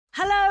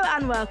Hello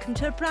and welcome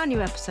to a brand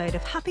new episode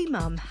of Happy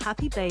Mum,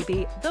 Happy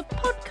Baby, the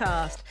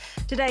podcast.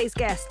 Today's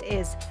guest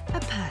is a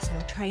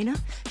personal trainer.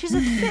 She's a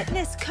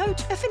fitness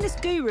coach, a fitness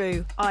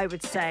guru, I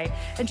would say.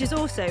 And she's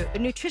also a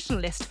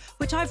nutritionalist,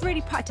 which I've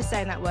really practiced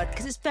saying that word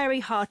because it's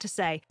very hard to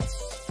say.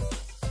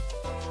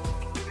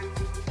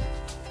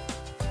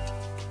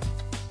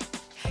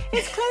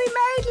 It's Chloe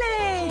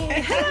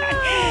Madeley.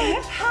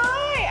 Hello.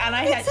 Hi. And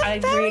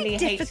I really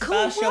hate to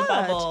burst your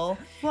bubble.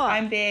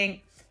 What?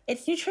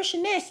 It's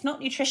nutritionist,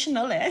 not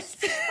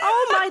nutritionalist.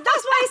 Oh my,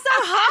 that's why it's so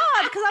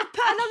hard, because I've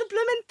put another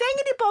blooming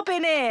thingity bob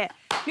in it.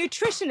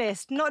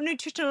 Nutritionist, not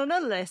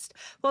nutritionalist.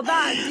 Well,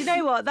 that, you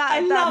know what,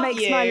 that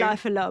makes my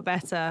life a lot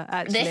better,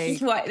 actually.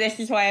 This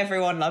is why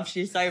everyone loves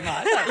you so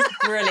much. That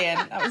was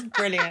brilliant. That was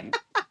brilliant.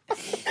 I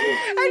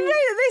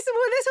know this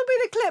will be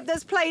the clip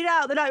that's played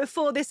out the night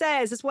before this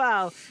airs as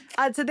well.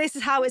 And so this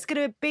is how it's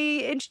going to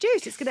be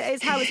introduced.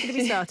 It's how it's going to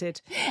be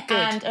started. Good.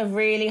 And a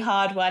really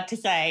hard word to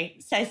say.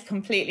 Says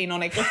completely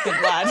non-existent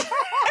word.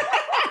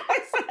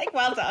 It's like,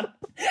 well done.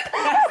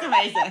 That's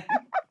amazing.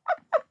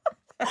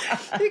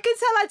 You can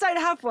tell I don't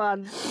have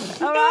one.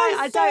 All right,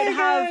 I don't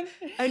have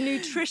a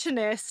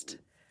nutritionist.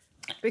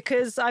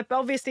 Because I've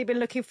obviously been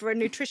looking for a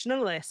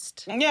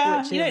nutritionalist.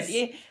 Yeah,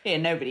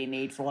 nobody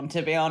needs one,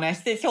 to be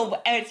honest. It's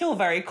all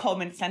very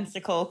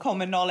commonsensical,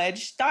 common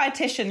knowledge.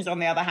 Dietitians, on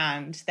the other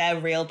hand, they're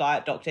real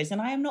diet doctors,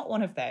 and I am not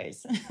one of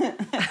those.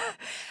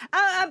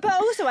 But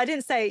also, I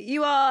didn't say,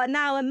 you are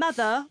now a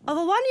mother of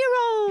a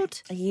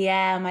 1-year-old.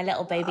 Yeah, my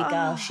little baby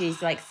girl.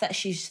 She's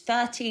she's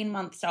 13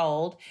 months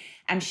old,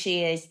 and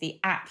she is the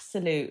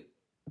absolute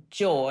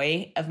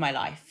joy of my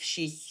life.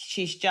 She's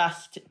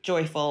just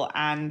joyful.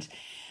 And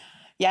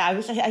yeah, I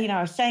was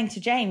saying to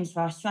James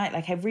last night,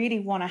 like, I really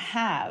want to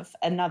have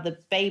another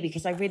baby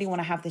because I really want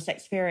to have this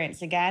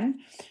experience again.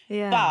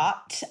 Yeah.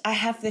 But I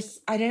have this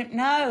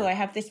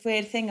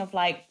weird thing of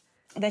like,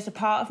 there's a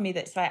part of me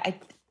that's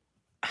like,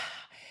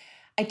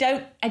 I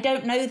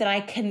don't know that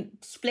I can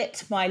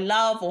split my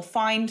love or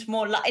find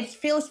more love. It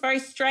feels very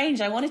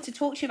strange. I wanted to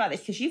talk to you about this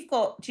because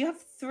do you have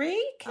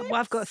 3 kids? Well,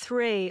 I've got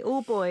 3,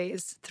 all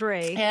boys,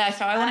 3. Yeah,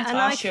 so I wanted to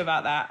ask you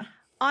about that.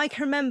 I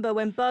can remember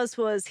when Buzz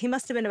he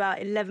must have been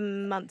about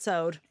 11 months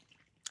old,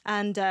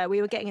 and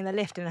we were getting in the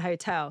lift in a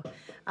hotel,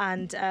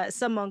 and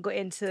someone got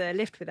into the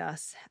lift with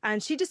us,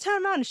 and she just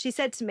turned around and she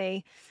said to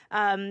me,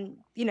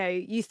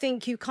 you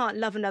think you can't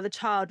love another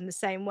child in the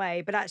same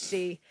way, but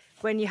actually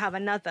when you have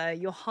another,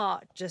 your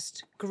heart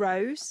just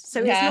grows. So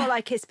it's not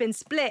like it's been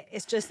split,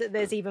 it's just that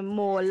there's even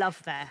more love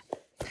there,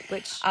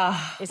 which is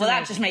amazing.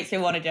 That just makes me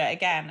want to do it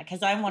again,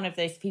 because I'm one of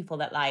those people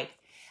that like,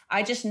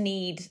 I just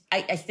need,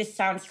 this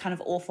sounds kind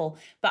of awful,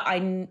 but I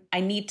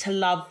need to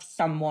love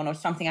someone or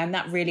something. I'm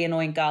that really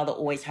annoying girl that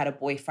always had a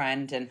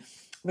boyfriend and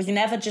was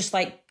never just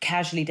like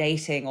casually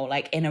dating or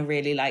like in a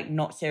really like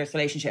not serious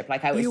relationship.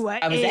 Like I was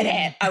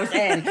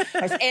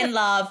in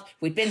love.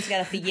 We'd been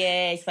together for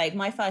years. Like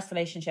my first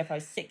relationship, I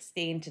was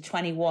 16 to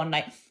 21.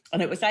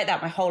 And it was like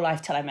that my whole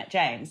life till I met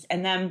James.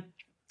 And then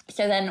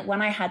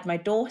when I had my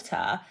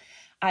daughter,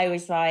 I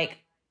was like,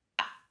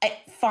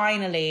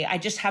 finally, I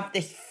just have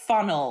this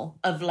funnel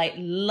of like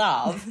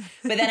love,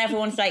 but then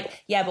everyone's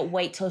like, yeah, but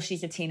wait till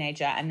she's a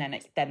teenager, and then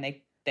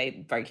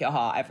they break your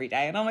heart every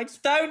day, and I'm like,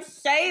 don't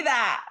say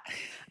that.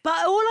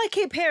 But all I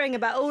keep hearing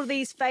about all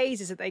these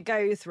phases that they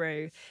go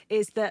through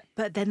is that,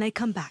 but then they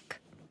come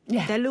back.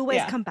 Yeah, they'll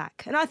always come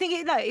back, and I think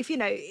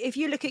if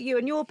you look at you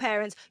and your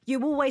parents,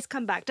 you always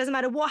come back. Doesn't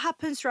matter what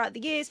happens throughout the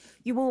years,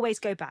 you always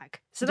go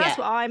back. So that's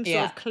what I'm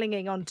sort of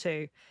clinging on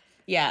to.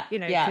 Yeah,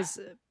 because.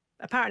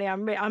 Apparently,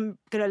 I'm going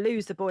to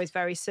lose the boys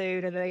very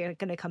soon, and they're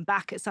going to come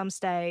back at some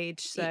stage.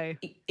 So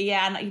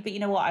but you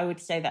know what? I would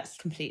say that's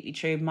completely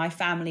true. My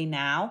family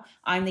now,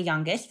 I'm the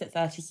youngest at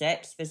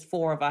 36. There's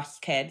 4 of us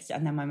kids,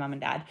 and then my mum and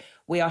dad.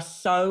 We are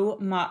so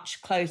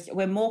much close.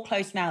 We're more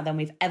close now than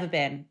we've ever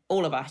been,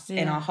 all of us,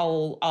 in our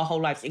whole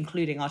lives,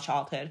 including our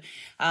childhood.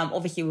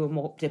 Obviously, we were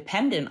more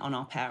dependent on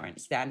our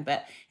parents then,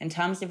 but in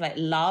terms of like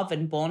love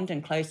and bond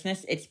and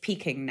closeness, it's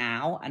peaking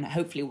now, and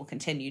hopefully will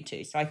continue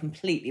to. So I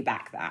completely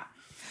back that.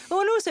 Oh,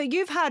 and also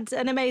you've had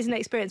an amazing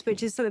experience,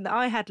 which is something that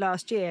I had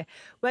last year,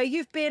 where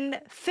you've been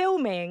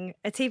filming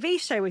a TV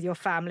show with your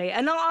family.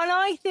 And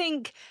I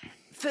think,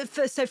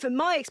 for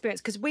my experience,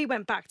 because we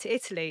went back to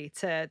Italy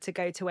to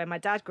go to where my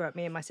dad grew up,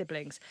 me and my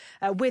siblings,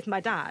 with my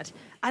dad.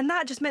 And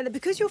that just meant that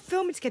because you're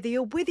filming together,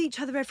 you're with each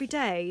other every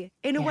day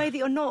in a way that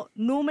you're not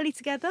normally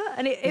together.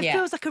 And it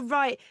feels like a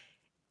right,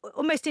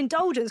 almost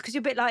indulgence, because you're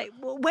a bit like,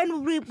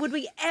 when would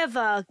we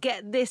ever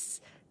get this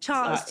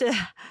chance to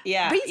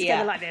be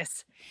together like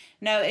this?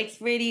 No,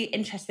 it's really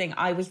interesting.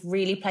 I was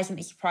really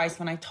pleasantly surprised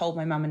when I told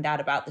my mum and dad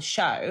about the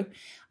show,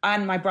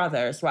 and my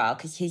brother as well,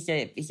 because he's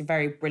a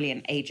very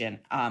brilliant agent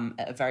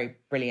at a very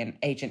brilliant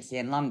agency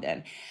in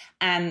London.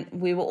 And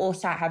we were all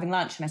sat having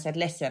lunch, and I said,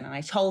 listen, and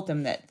I told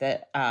them that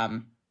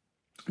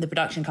the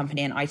production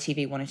company and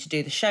ITV wanted to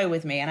do the show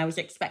with me, and I was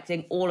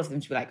expecting all of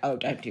them to be like, oh,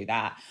 don't do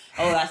that.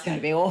 Oh, that's going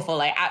to be awful.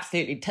 Like,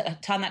 absolutely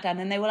turn that down.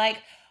 And they were like,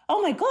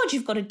 oh my God,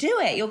 you've got to do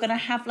it. You're going to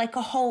have like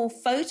a whole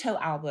photo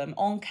album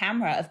on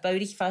camera of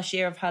Bodhi's first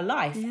year of her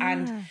life.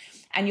 Yeah.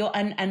 And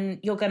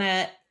you're going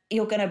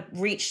to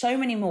reach so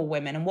many more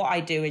women. And what I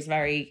do is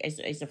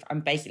I'm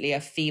basically a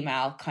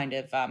female kind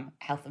of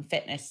health and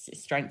fitness,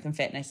 strength and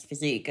fitness,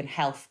 physique and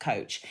health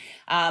coach.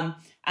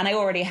 And I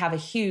already have a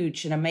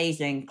huge and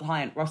amazing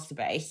client roster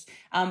base.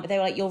 But they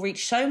were like, you'll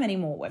reach so many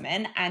more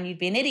women and you'd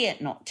be an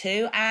idiot not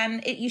to.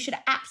 And you should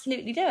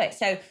absolutely do it.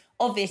 So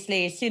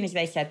obviously, as soon as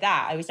they said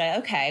that, I was like,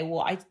 okay,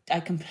 well, I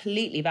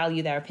completely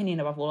value their opinion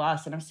above all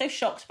else. And I'm so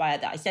shocked by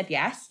it that I said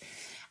yes.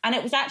 And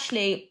it was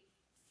actually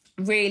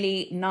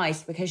really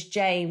nice because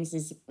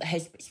James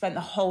has spent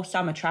the whole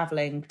summer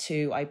traveling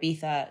to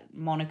Ibiza,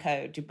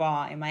 Monaco,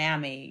 Dubai,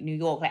 Miami, New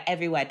York, like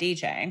everywhere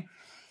DJing.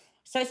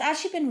 So it's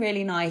actually been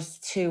really nice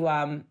to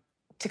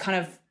kind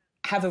of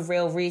have a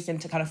real reason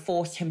to kind of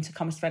force him to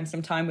come spend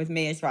some time with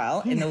me as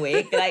well in the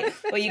week. Like,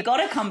 well, you got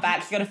to come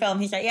back, you got to film.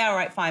 He's like, yeah, all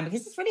right, fine.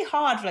 Because it's really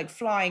hard, like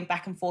flying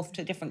back and forth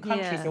to different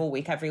countries all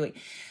week, every week.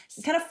 So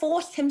it's kind of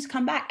forced him to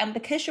come back. And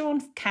because you're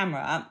on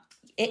camera,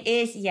 it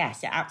is,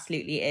 yes, it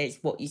absolutely is.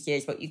 What you see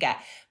is what you get.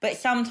 But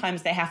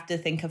sometimes they have to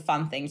think of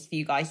fun things for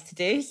you guys to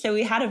do. So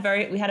we had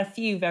a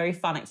few very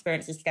fun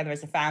experiences together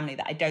as a family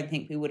that I don't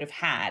think we would have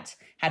had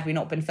we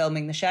not been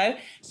filming the show.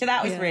 So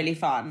that was really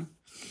fun.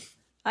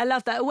 I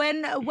love that.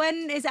 When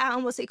is it out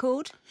and what's it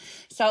called?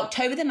 So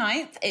October the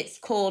 9th, it's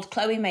called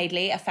Chloe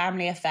Madeley, A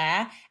Family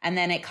Affair. And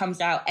then it comes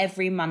out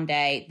every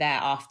Monday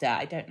thereafter.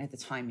 I don't know the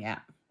time yet.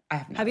 I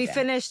have no idea.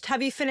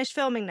 Have you finished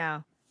filming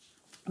now?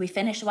 We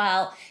finished,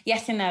 well,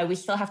 yes and no. We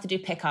still have to do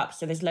pickups.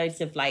 So there's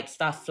loads of like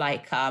stuff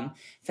like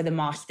for the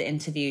master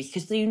interviews,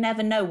 because you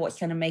never know what's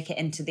going to make it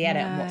into the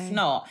edit and what's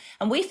not.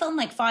 And we film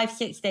like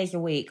 5-6 days a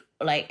week,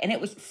 and it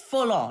was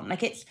full on.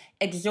 Like, it's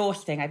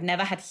exhausting. I've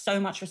never had so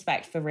much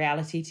respect for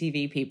reality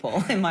TV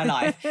people in my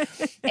life.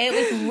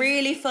 It was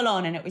really full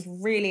on and it was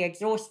really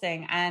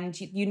exhausting. And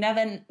you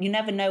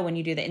never know when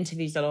you do the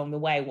interviews along the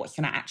way what's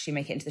going to actually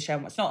make it into the show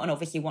and what's not. And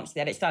obviously once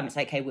the edit's done, it's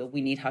like, hey, well,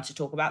 we need her to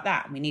talk about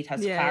that and we need her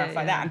to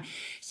clarify that. And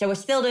so we're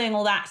still doing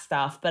all that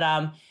stuff,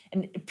 but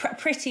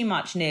pretty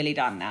much nearly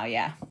done now,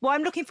 yeah. Well,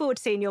 I'm looking forward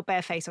to seeing your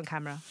bare face on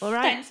camera. All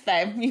right. Thanks,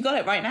 babe. You got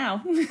it right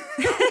now.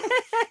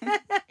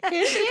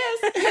 Here she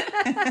is.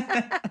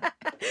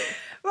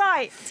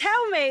 Right.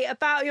 Tell me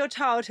about your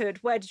childhood.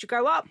 Where did you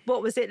grow up?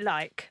 What was it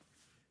like?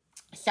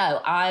 So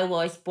I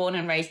was born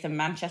and raised in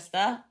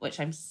Manchester, which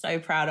I'm so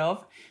proud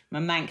of.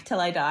 I'm a Manc till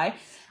I die.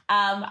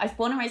 I was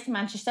born and raised in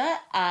Manchester.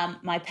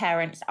 My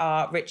parents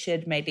are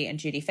Richard Madeley and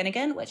Judy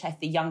Finnegan, which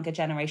the younger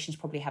generations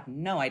probably have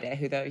no idea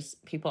who those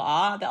people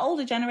are. The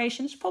older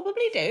generations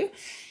probably do.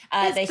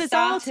 It's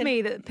bizarre to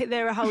me that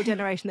there are a whole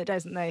generation that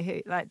doesn't know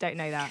don't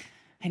know that.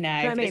 I know.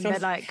 You know what I mean? They're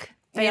like,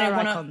 they are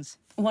icons.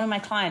 One of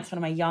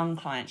my young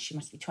clients, she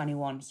must be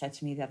 21, said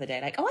to me the other day,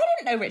 like, oh, I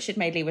didn't know Richard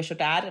Madeley was your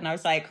dad. And I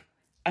was like,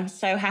 I'm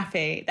so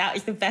happy. That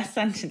is the best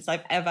sentence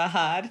I've ever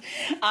heard.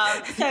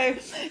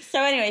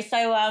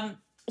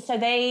 So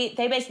they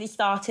basically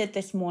started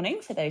this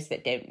morning, for those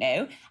that don't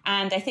know.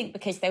 And I think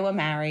because they were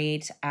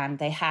married and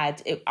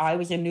I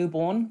was a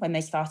newborn when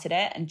they started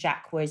it. And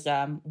Jack was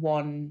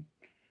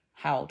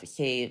how old was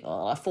he?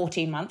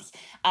 14 months.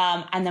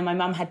 And then my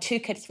mum had 2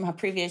 kids from her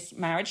previous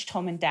marriage,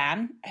 Tom and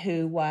Dan,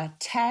 who were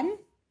 10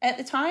 at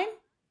the time.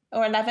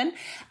 Or 11.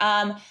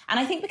 And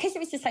I think because it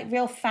was just like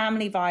real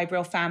family vibe,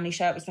 real family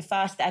show, it was the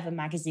first ever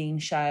magazine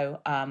show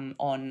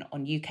on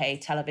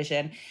UK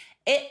television.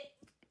 It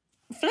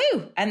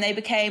flew and they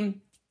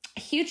became a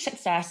huge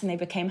success and they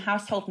became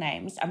household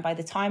names. And by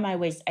the time I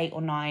was 8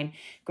 or 9,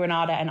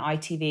 Granada and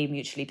ITV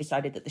mutually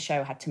decided that the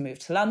show had to move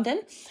to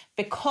London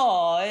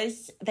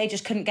because they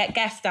just couldn't get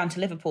guests down to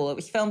Liverpool. It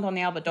was filmed on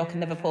the Albert Dock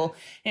in Liverpool.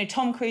 You know,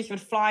 Tom Cruise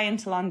would fly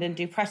into London,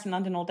 do press in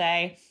London all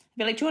day.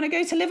 Be like, do you want to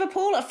go to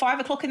Liverpool at 5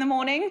 o'clock in the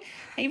morning?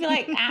 And you'd be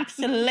like,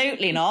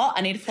 absolutely not.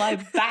 I need to fly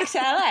back to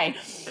LA.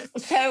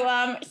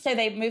 So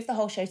they moved the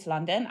whole show to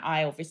London.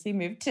 I obviously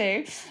moved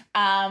too.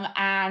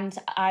 And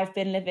I've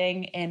been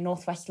living in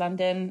Northwest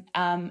London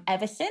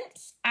ever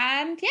since.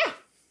 And yeah.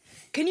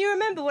 Can you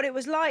remember what it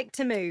was like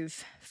to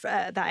move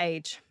at that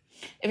age?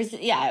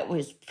 It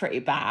was pretty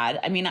bad.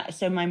 I mean,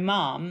 so my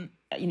mum,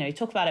 you know,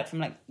 talk about it from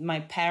like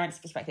my parents'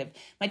 perspective.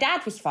 My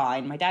dad was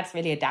fine. My dad's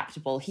really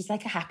adaptable. He's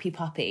like a happy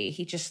puppy.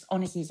 He just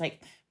honestly is like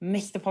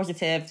Mr.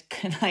 Positive,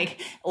 like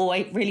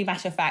always really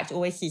matter of fact,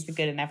 always sees the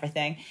good in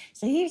everything.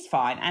 So he was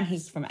fine. And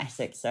he's from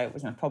Essex, so it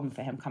wasn't a problem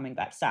for him coming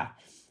back south.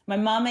 My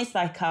mum is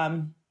like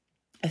a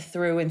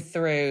through and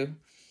through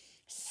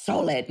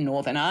solid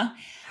northerner.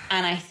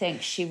 And I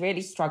think she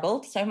really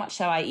struggled, so much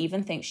so I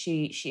even think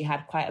she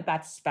had quite a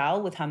bad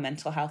spell with her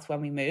mental health when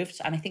we moved.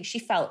 And I think she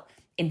felt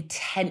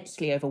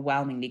intensely,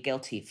 overwhelmingly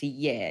guilty for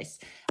years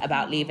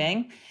about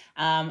leaving.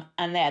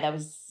 And there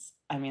was,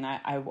 I mean,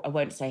 I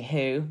won't say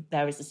who,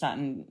 there was a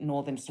certain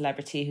northern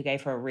celebrity who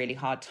gave her a really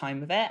hard time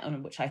with it,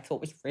 which I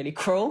thought was really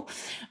cruel.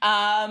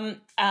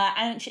 And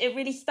it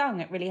really stung,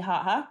 it really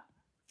hurt her.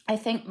 I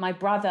think my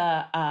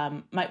brother,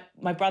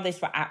 my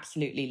brothers were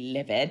absolutely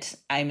livid.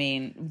 I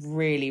mean,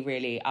 really,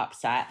 really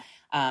upset.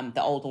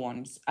 the older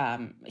ones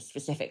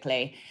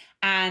specifically.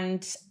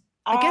 And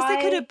I guess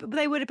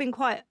they would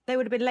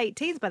have been late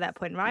teens by that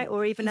point, right?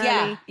 Or even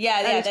early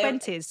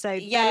 20s. So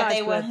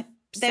they were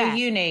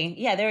uni.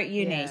 Yeah, they're at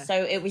uni. Yeah. So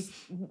it was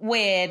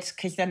weird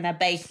because then their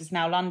base was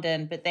now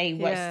London, but they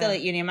were still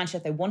at uni in Manchester.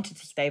 They wanted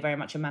to stay very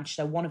much in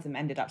Manchester. One of them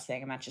ended up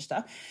staying in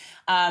Manchester.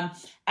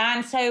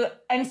 And so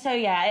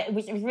it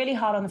was really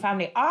hard on the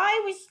family.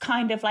 I was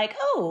kind of like,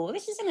 oh,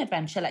 this is an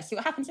adventure. Let's see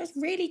what happens. I was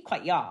really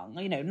quite young.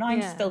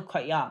 9's still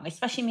quite young,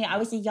 especially me. I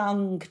was a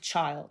young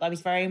child. I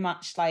was very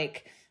much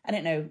like, I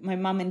don't know, my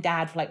mum and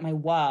dad were like my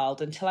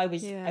world until I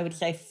was, I would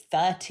say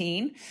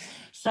 13.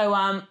 So,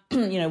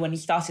 when he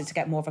started to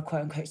get more of a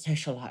quote unquote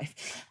social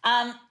life.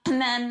 And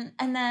then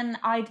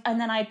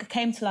I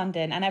came to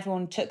London and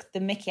everyone took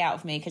the mickey out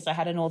of me because I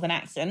had a northern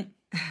accent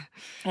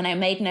and I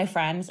made no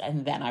friends.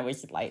 And then I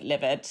was like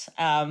livid.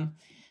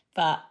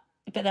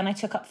 But then I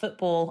took up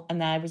football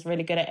and then I was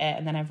really good at it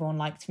and then everyone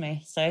liked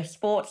me. So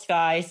sports,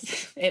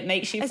 guys, it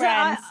makes you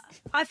friends.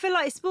 I feel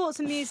like sports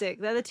and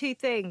music, they're the two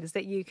things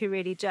that you can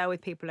really gel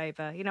with people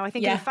over. I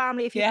think in a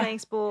family, if you're playing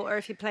sport or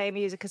if you're playing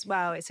music as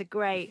well, it's a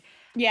great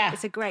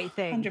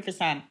thing.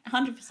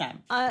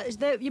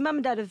 100%. Your mum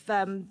and dad have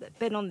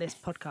been on this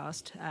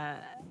podcast.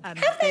 And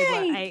have they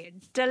were a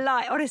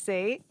delight.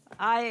 Honestly,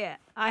 I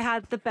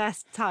had the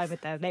best time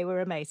with them. They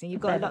were amazing.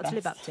 You've got a lot to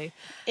live up to.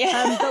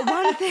 Yeah. But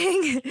one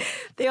thing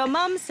that your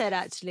mum said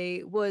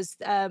actually was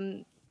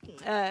that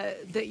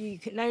you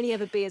can only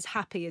ever be as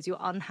happy as your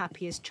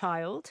unhappiest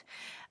child.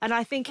 And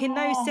I think in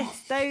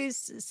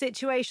those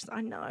situations,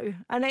 I know,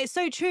 and it's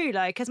so true.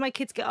 Like as my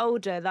kids get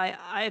older, like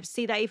I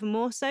see that even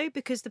more so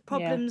because the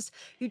problems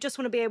you just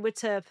want to be able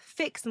to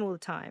fix them all the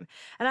time.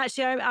 And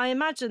actually, I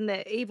imagine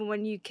that even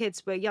when you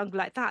kids were younger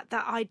like that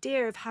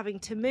idea of having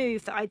to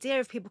move, the idea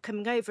of people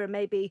coming over and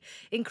maybe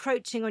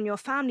encroaching on your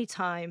family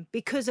time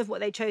because of what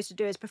they chose to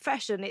do as a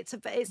profession, it's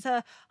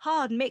a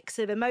hard mix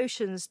of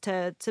emotions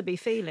to be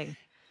feeling.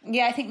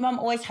 Yeah, I think Mum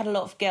always had a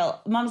lot of guilt.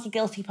 Mum's a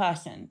guilty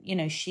person.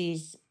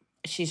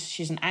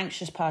 She's an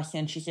anxious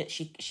person.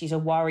 She's a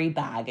worry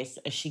bag, as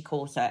she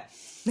calls it.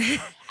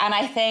 And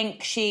I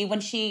think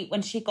when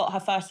she got her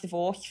first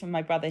divorce from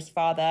my brother's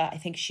father, I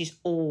think she's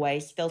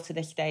always, still to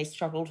this day,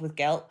 struggled with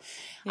guilt.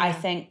 Yeah. I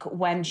think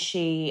when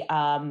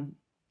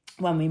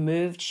we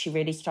moved, she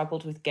really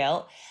struggled with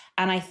guilt.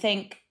 And I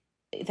think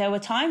there were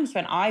times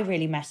when I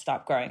really messed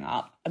up growing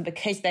up, and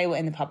because they were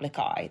in the public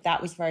eye,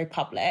 that was very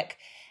public.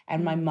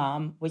 And my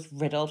mum was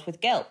riddled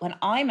with guilt. When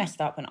I messed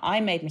up, when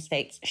I made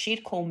mistakes,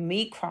 she'd call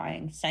me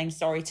crying, saying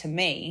sorry to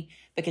me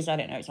because, I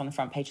don't know, it's on the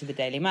front page of the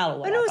Daily Mail or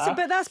whatever. And also,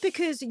 but that's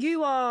because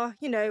you are,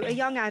 a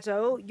young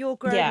adult, you're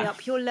growing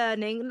up, you're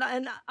learning,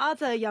 and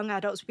other young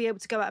adults will be able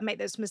to go out and make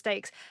those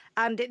mistakes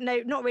and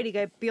not really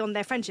go beyond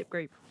their friendship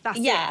group. That's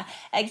it. Yeah,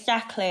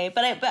 exactly.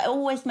 But it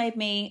always made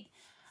me...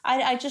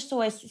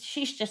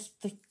 she's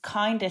just the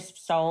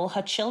kindest soul.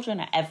 Her children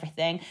are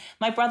everything.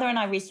 My brother and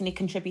I recently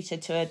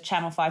contributed to a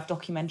Channel 5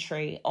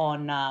 documentary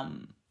on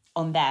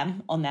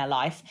them, on their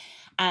life.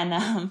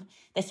 And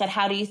they said,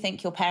 how do you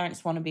think your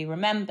parents want to be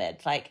remembered?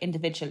 Like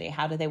individually,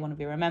 how do they want to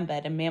be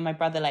remembered? And me and my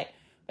brother,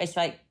 it's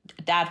like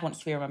Dad wants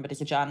to be remembered as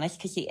a journalist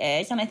because he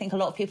is. And I think a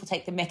lot of people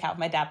take the mick out of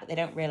my dad, but they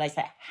don't realise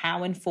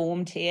how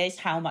informed he is,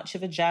 how much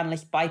of a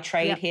journalist by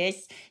trade he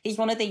is. He's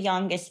one of the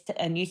youngest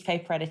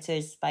newspaper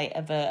editors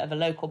of a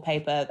local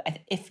paper,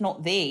 if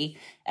not the,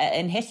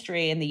 in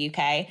history in the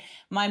UK.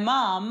 My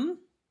mum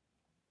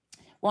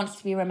wants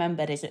to be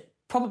remembered as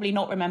probably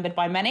not remembered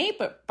by many,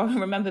 but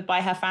remembered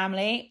by her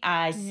family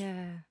as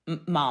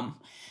mum,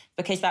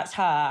 because that's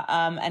her.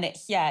 And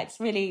it's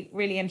really,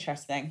 really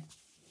interesting.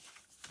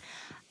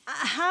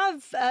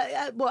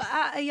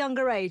 At a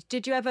younger age,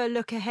 did you ever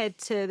look ahead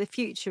to the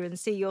future and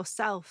see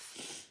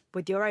yourself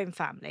with your own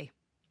family?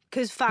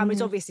 Because family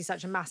is obviously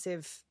such a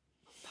massive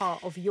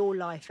part of your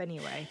life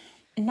anyway.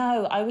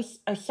 No, I was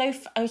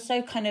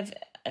so kind of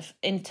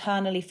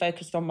internally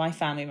focused on my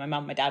family, my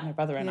mum, my dad, my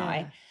brother and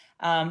I.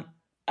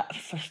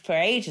 For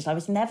ages, I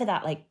was never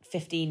that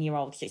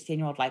 15-year-old,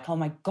 16-year-old, oh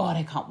my God,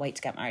 I can't wait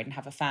to get married and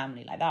have a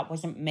family. That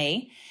wasn't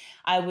me.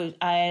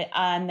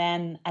 And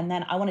then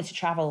I wanted to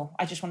travel.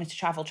 I just wanted to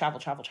travel.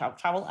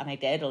 And I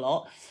did a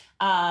lot.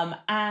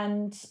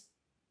 And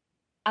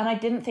I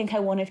didn't think I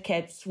wanted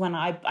kids when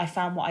I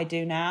found what I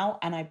do now.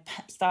 And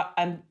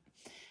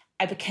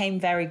I became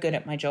very good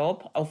at my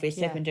job.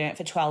 Obviously, I've been doing it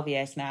for 12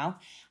 years now.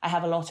 I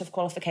have a lot of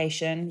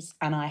qualifications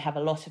and I have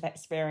a lot of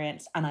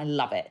experience and I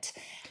love it.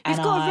 You've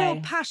got a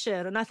real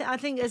passion. And I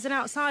think as an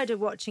outsider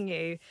watching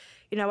you,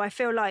 I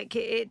feel like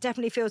it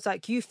definitely feels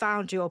like you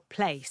found your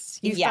place.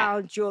 You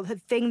found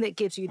the thing that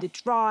gives you the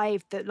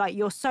drive, that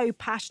you're so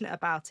passionate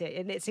about it.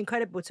 And it's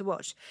incredible to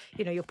watch,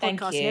 your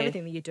podcast and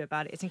everything that you do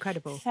about it. It's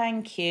incredible.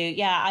 Thank you.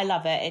 Yeah, I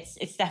love it.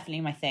 It's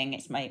definitely my thing.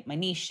 It's my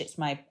niche. It's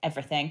my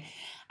everything.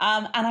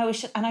 And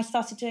I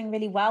started doing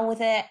really well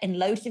with it in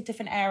loads of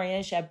different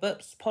areas.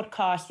 Books,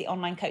 podcasts, the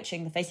online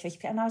coaching, the face-to-face.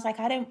 And I was like,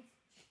 I don't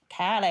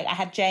care. I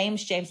had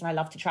James and I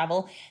love to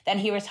travel. Then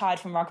he retired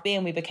from rugby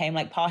and we became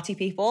party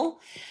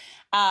people.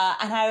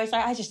 And I was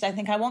like, I just don't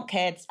think I want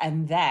kids.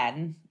 And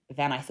then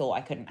then I thought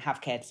I couldn't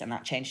have kids, and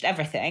that changed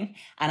everything.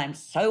 And I'm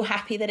so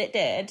happy that it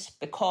did,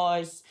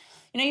 because,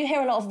 you know, you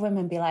hear a lot of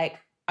women be like,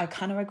 I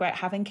kind of regret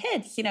having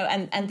kids, you know,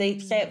 and they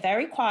say it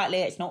very quietly.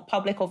 It's not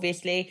public,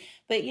 obviously.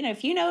 But, you know,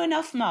 if you know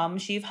enough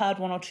mums, you've heard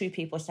one or two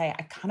people say,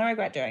 I kind of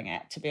regret doing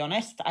it, to be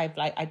honest. I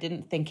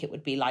didn't think it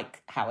would be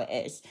like how it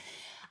is.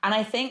 And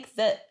I think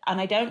that, and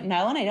I don't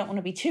know, and I don't want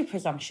to be too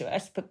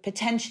presumptuous, but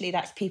potentially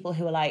that's people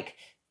who are like,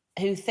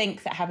 who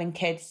think that having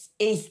kids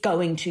is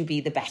going to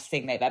be the best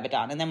thing they've ever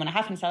done. And then when it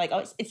happens, they're like,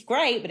 oh, it's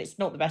great, but it's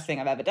not the best thing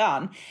I've ever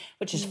done,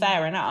 which is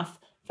fair enough.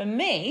 For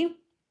me,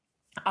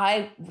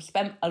 I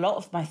spent a lot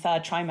of my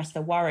third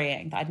trimester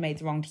worrying that I'd made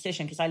the wrong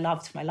decision, because I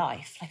loved my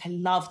life. Like, I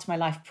loved my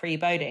life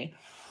pre-Bodhi.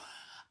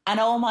 And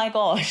oh my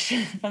gosh,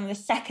 from the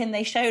second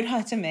they showed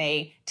her to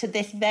me to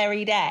this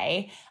very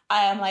day,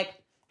 I am like,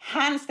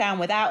 hands down,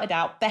 without a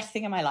doubt, best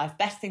thing in my life,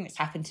 best thing that's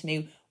happened to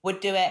me. Would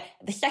do it.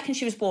 The second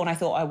she was born, I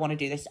thought, I want to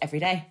do this every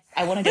day.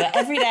 I want to do it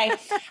every day.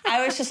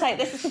 I was just like,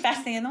 this is the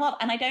best thing in the world.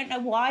 And I don't know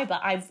why,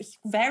 but I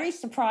very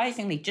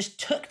surprisingly just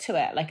took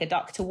to it like a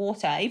duck to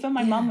water. Even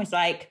my mum was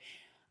like,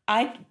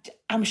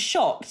 I'm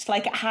shocked,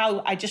 like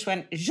how I just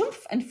went zoomp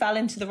and fell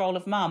into the role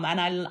of mum,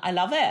 and I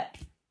love it.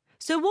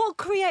 So what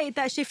created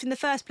that shift in the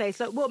first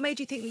place? Like, what made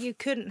you think that you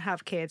couldn't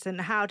have kids,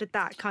 and how did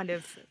that kind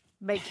of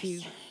make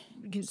you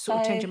sort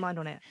of change your mind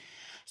on it?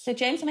 So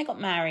James and I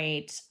got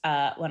married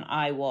when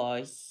I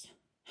was,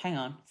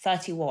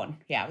 31.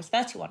 Yeah, I was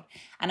 31.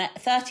 And at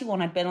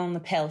 31, I'd been on the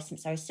pill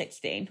since I was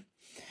 16.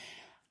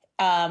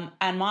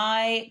 And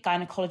my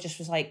gynecologist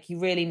was like, you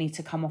really need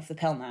to come off the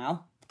pill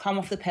now. Come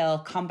off the pill,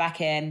 come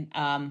back in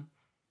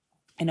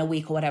a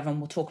week or whatever, and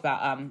we'll talk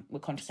about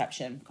with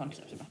contraception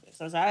methods.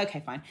 So I was like,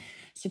 okay, fine.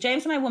 So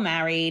James and I were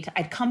married.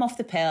 I'd come off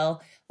the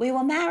pill. We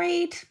were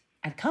married.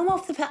 I'd come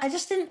off the pill. I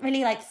just didn't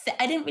really I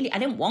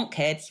didn't want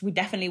kids. We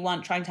definitely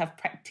weren't trying to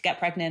get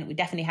pregnant. We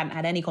definitely hadn't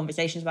had any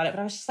conversations about it.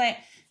 But I was just like,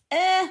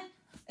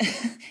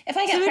 if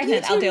I get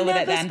pregnant, I'll deal with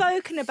it then. So never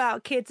spoken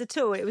about kids at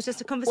all? It was just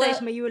a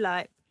conversation where you were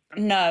like...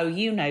 No,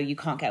 you know you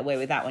can't get away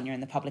with that when you're in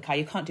the public eye.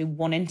 You can't do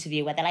one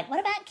interview where they're like, what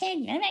about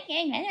kids? What about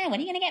kids? When are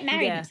you going to get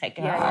married? Yeah. It's like,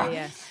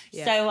 Yeah.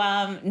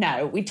 So,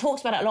 no, we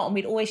talked about it a lot, and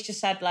we'd always just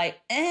said like,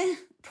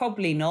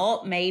 probably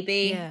not,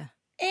 maybe. Yeah.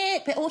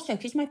 But also,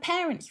 because my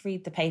parents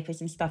read the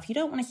papers and stuff, you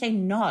don't want to say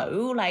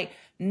no, like,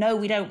 no,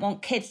 we don't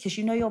want kids, because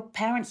you know your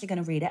parents are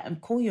going to read it and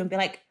call you and be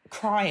like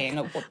crying.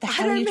 Like, what the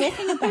hell are you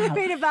talking about? I don't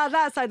mean about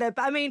that side though,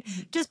 but I mean,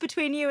 just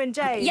between you and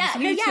James,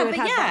 you two had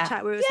that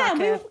chat where it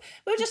was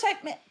we were just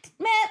like,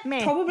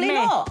 probably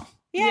not.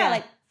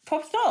 Like,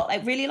 probably not.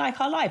 Like, really like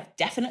our life.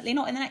 Definitely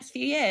not in the next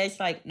few years.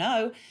 Like,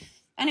 no.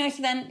 Anyway,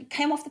 so then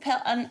came off the pill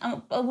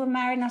and we're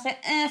married, and I was like,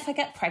 if I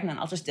get pregnant,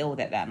 I'll just deal with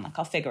it then. Like,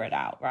 I'll figure it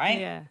out, right?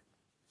 Yeah.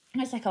 And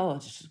I was like, oh, I'll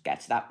just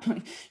get to that,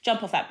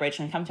 jump off that bridge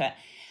and come to it.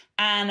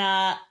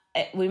 And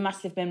we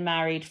must have been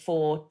married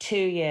for 2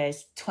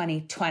 years,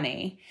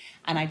 2020.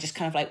 And I just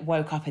kind of like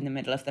woke up in the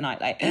middle of the night,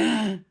 like,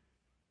 I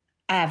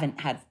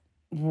haven't had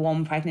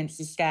one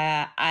pregnancy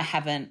scare. I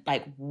haven't,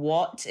 like,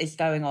 what is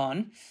going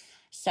on?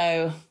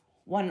 So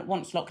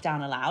once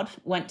lockdown allowed,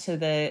 went to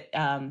the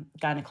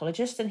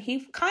gynecologist, and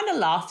he kind of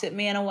laughed at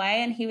me in a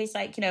way. And he was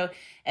like, you know,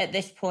 at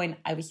this point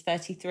I was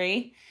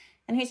 33.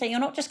 And he's like, you're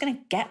not just going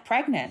to get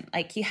pregnant.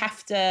 Like, you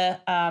have to,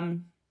 I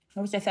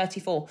was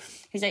 34.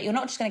 He's like, you're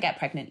not just going to get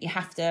pregnant. You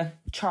have to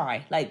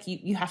try. Like,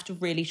 you have to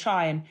really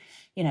try. And,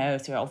 you know,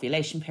 through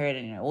ovulation period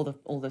and, you know,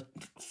 all the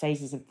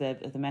phases of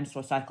the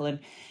menstrual cycle.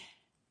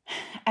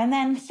 And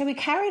then, so we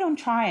carried on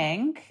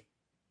trying,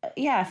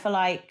 for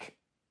like,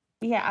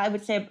 I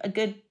would say a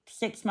good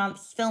 6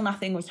 months, still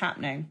nothing was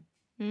happening.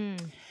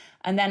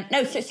 And then,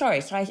 so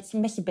I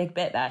missed a big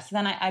bit there. So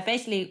then I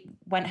basically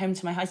went home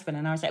to my husband,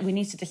 and I was like, we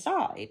need to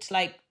decide,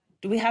 like,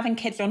 do we having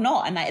kids or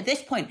not? And at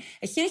this point,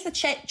 as soon as the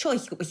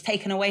choice was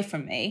taken away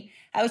from me,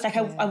 I was like,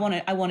 I want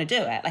to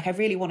do it. Like, I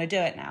really want to do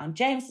it now. And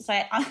James is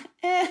like, all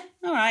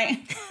right.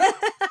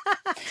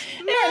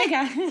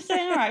 So,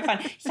 all right, fine.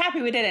 He's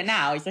happy we did it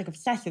now. He's like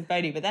obsessed with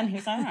Bodhi, but then he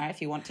was like, all right,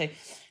 if you want to.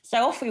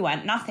 So off we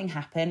went. Nothing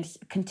happened.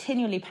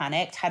 Continually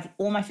panicked. Had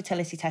all my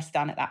fertility tests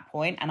done at that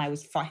point, and I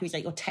was fine. He was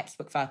like, you're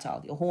textbook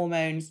fertile. Your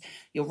hormones,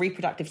 your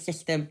reproductive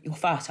system, you're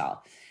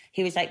fertile.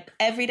 He was like,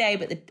 every day,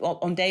 but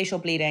on days you're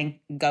bleeding,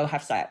 go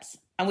have sex.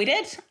 And we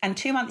did. And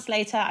 2 months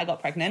later, I got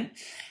pregnant.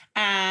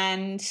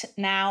 And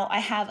now I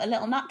have a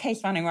little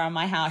nutcase running around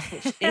my house,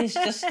 which is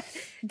just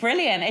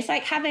brilliant. It's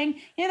like having,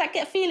 you know,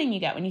 that feeling you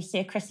get when you see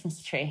a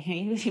Christmas tree.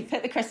 You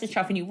put the Christmas tree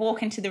up and you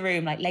walk into the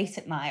room like late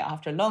at night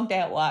after a long day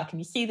at work, and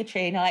you see the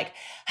tree and you're like,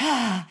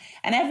 ah.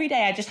 And every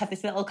day I just have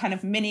this little kind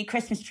of mini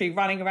Christmas tree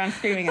running around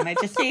screaming, and I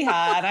just see her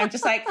and I'm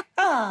just like,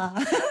 ah.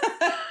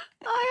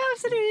 I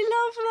absolutely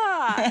love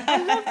that. I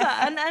love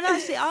that. And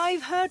actually,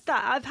 I've heard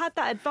that. I've had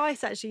that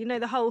advice, actually. You know,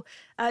 the whole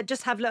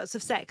just have lots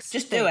of sex.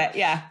 Just do it.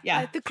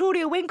 Yeah. The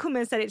Claudia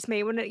Winkleman said it to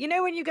me. When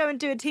you go and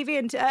do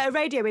a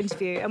radio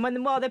interview,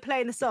 and while they're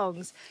playing the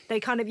songs, you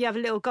have a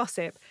little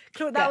gossip.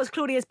 That was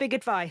Claudia's big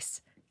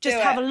advice. Just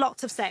have a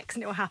lot of sex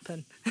and it will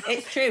happen.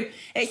 It's true.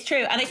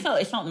 And it's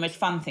not the most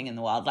fun thing in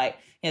the world. Like,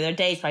 you know, there are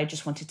days where I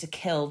just wanted to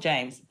kill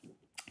James.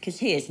 because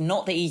he is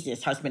not the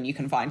easiest husband you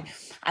can find.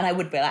 And I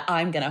would be like,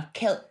 I'm going to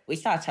kill... We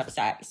start to have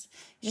sex.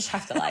 You just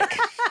have to like...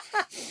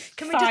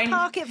 Can we just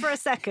park it for a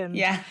second?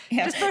 Yeah.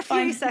 Just for a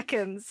few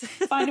seconds.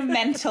 Find a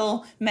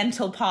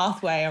mental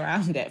pathway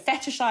around it.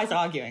 Fetishize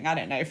arguing. I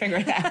don't know. Figure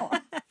it out.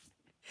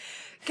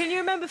 Can you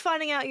remember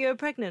finding out you were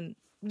pregnant?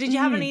 Did you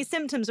have any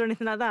symptoms or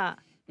anything like that?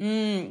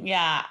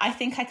 Yeah, I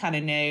think I kind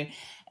of knew.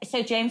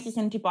 So James is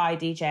in Dubai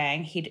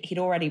DJing. He'd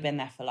already been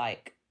there for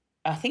like...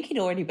 I think he'd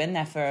already been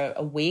there for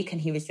a week,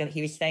 and he was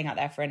staying out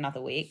there for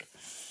another week.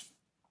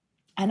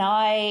 And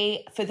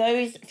for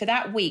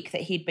that week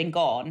that he'd been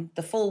gone,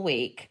 the full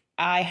week,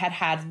 I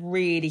had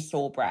really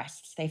sore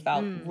breasts. They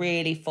felt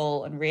really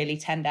full and really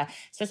tender.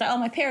 So I was like, oh,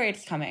 my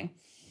period's coming.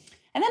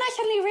 And then I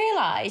suddenly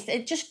realised,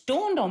 it just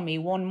dawned on me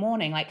one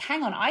morning, like,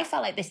 hang on, I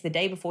felt like this the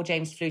day before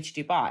James flew to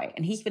Dubai,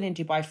 and he's been in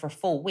Dubai for a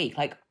full week.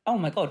 Like, oh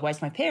my God,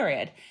 where's my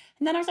period?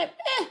 And then I was like,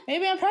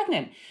 maybe I'm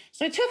pregnant.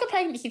 So I took a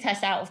pregnancy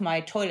test out of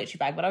my toiletry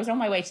bag, but I was on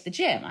my way to the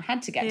gym. I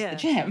had to get to the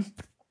gym.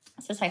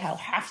 So it's like, I'll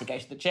have to go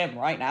to the gym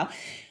right now.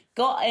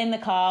 Got in the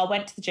car,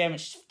 went to the gym,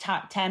 it's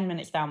 10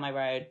 minutes down my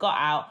road, got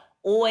out,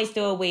 always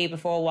do a wee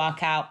before a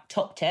workout,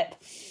 top tip.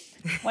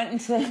 Went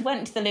into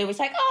the loo, was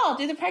like, oh, I'll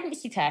do the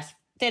pregnancy test.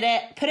 Did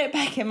it, put it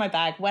back in my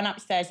bag, went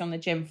upstairs on the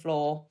gym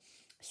floor,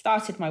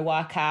 started my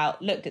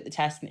workout, looked at the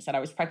test, and it said I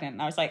was pregnant.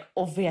 And I was like,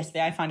 obviously,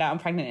 I found out I'm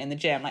pregnant in the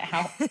gym. Like,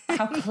 how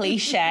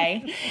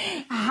cliche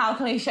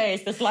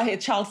is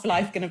this child's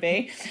life going to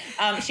be?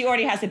 She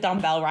already has a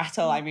dumbbell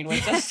rattle. I mean,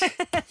 we're just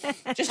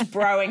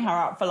broing her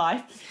up for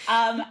life.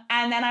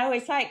 And then I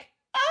was like,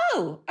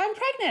 oh, I'm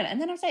pregnant. And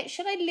then I was like,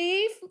 should I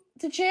leave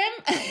the gym?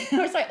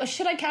 I was like, or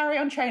should I carry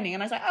on training?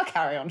 And I was like, I'll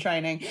carry on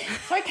training.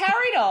 So I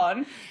carried on,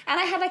 and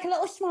I had like a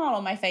little smile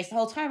on my face the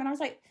whole time. And I was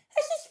like,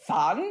 this is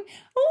fun.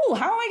 Oh,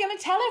 how am I going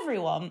to tell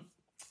everyone?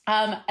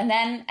 And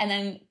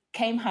then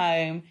came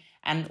home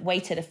and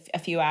waited a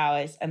few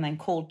hours, and then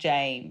called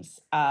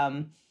James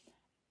and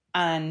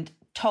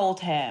told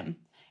him.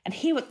 And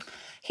he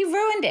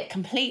ruined it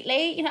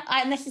completely. You know,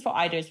 and this is what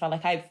I do as well.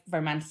 Like, I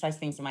romanticize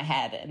things in my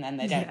head, and then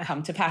they don't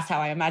come to pass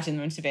how I imagine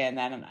them to be, and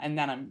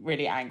then I'm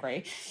really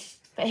angry.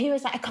 But he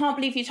was like, I can't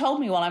believe you told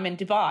me while I'm in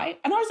Dubai.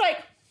 And I was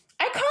like,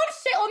 I can't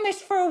sit on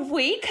this for a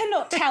week and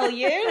not tell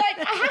you. Like,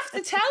 I have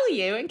to tell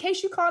you in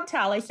case you can't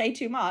tell. I say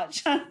too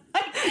much. So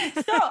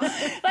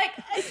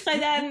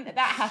then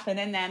that happened,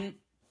 and then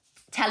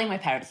telling my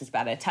parents is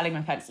better. Telling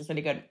my parents is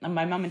really good. And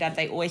my mum and dad,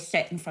 they always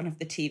sit in front of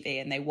the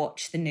TV and they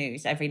watch the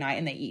news every night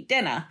and they eat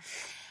dinner.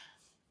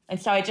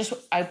 And so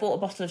I bought a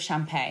bottle of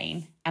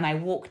champagne, and I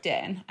walked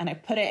in and I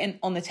put it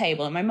on the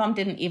table, and my mum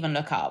didn't even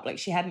look up. Like,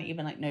 she hadn't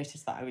even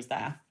noticed that I was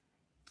there.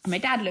 And my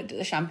dad looked at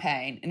the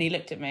champagne, and he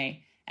looked at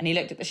me, and he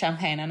looked at the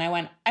champagne, and I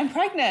went, I'm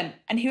pregnant.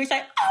 And he was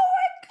like, oh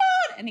my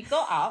God. And he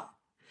got up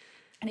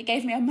and he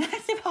gave me a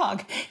massive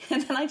hug.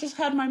 And then I just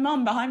heard my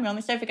mum behind me on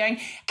the sofa going,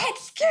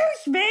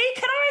 excuse me,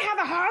 can I have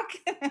a hug?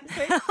 And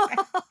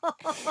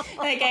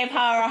I gave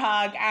her a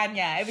hug, and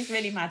yeah, it was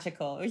really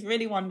magical. It was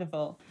really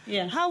wonderful.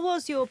 Yeah. How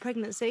was your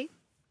pregnancy?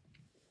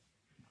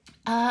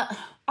 I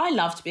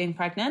loved being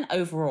pregnant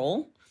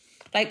overall.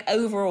 Like,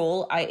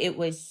 overall, it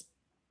was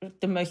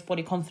the most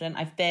body confident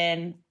I've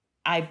been.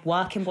 I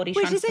work in body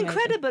transformation. Which is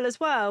incredible as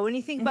well, when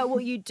you think about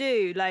what you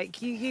do.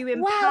 Like, you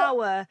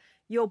empower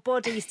your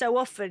body so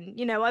often.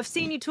 You know, I've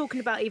seen you talking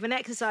about even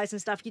exercise and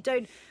stuff.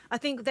 I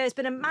think there's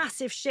been a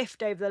massive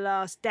shift over the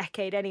last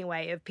decade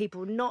anyway, of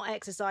people not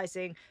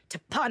exercising to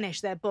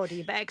punish their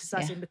body, but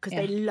exercising because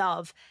they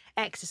love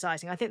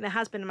exercising. I think there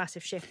has been a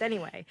massive shift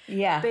anyway.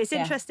 Yeah. But it's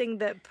interesting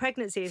that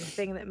pregnancy is the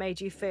thing that made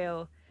you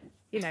feel,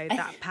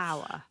 that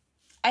power.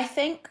 I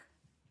think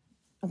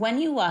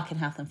when you work in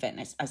health and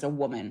fitness as a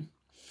woman,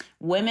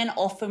 women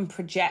often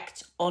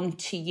project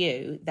onto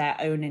you their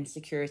own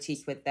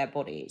insecurities with their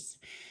bodies.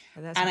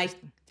 And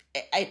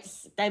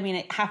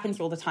it happens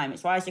all the time.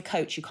 It's why, as a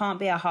coach, you can't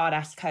be a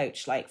hard-ass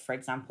coach like, for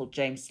example,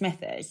 James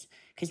Smith is,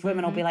 because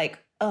women will be like,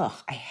 ugh,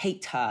 I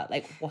hate her.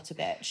 Like, what a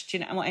bitch. Do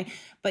you know what I mean?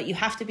 But you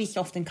have to be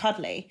soft and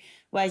cuddly.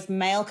 Whereas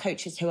male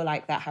coaches who are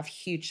like that have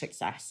huge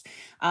success.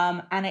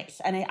 I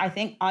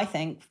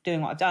think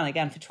doing what I've done,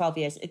 again, for 12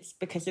 years, it's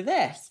because of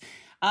this.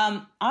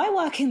 I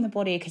work in the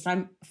body because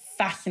I'm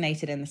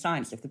fascinated in the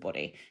science of the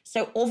body.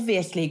 So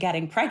obviously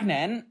getting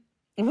pregnant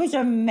was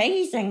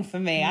amazing for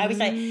me. I was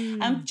like,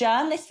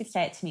 journalists would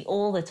say it to me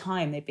all the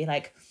time. They'd be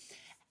like,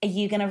 are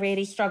you going to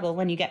really struggle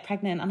when you get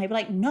pregnant? And I'd be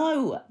like,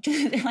 no,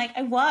 like,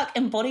 I work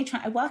in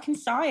I work in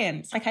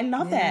science. Like, I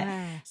love it.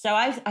 So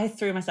I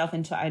threw myself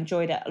into it. I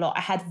enjoyed it a lot.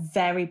 I had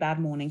very bad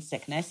morning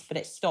sickness, but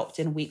it stopped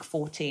in week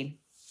 14.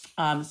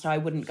 So I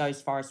wouldn't go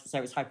as far as to say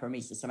it was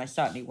hyperemesis, and I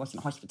certainly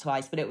wasn't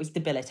hospitalised, but it was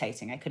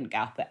debilitating. I couldn't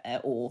get up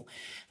at all.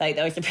 Like,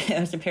 there was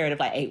a period of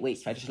like 8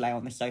 weeks where I just lay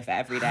on the sofa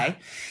every day.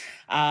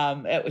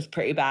 It was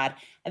pretty bad.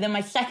 And then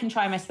my second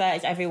trimester,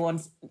 as everyone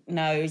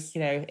knows,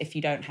 if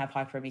you don't have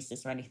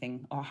hyperemesis or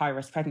anything, or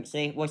high-risk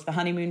pregnancy, was the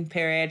honeymoon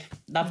period.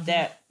 Loved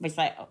it. Was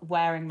like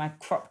wearing my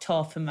crop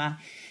top and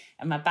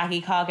my baggy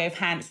cargo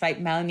pants,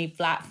 like Melanie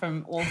Blatt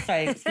from All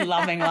Saints,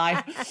 loving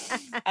life.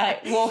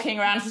 walking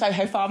around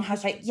Soho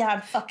Farmhouse, like, yeah,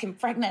 I'm fucking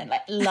pregnant.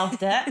 Like,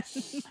 loved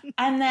it.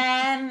 and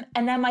then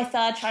my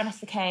third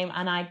trimester came,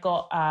 and I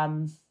got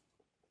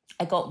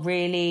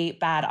really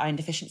bad iron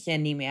deficiency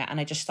anemia, and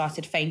I just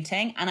started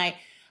fainting. And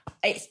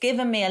it's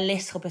given me a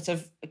little bit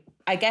of,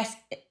 I guess,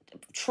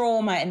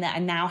 trauma in that I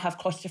now have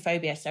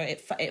claustrophobia. So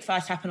it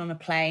first happened on a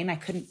plane. I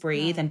couldn't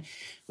breathe, and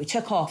we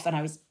took off, and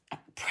I was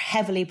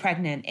heavily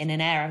pregnant in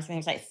an air. I think it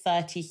was like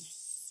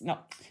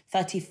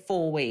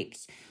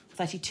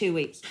 32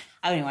 weeks.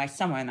 Anyway,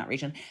 somewhere in that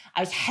region. I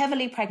was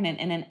heavily pregnant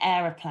in an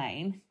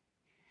aeroplane,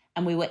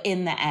 and we were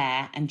in the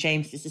air, and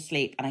James was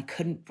asleep, and I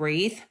couldn't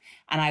breathe.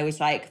 And I was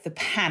like, the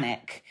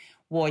panic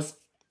was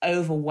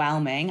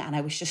overwhelming, and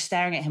I was just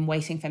staring at him,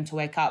 waiting for him to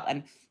wake up.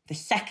 And the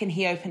second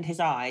he opened his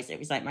eyes, it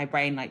was like my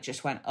brain like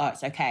just went, oh,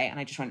 it's okay. And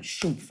I just went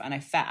shoof, and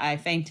I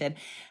fainted.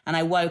 And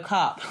I woke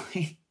up,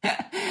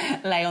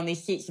 lay on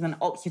these seats with an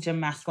oxygen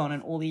mask on,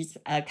 and all these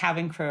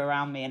cabin crew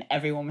around me, and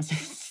everyone was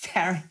just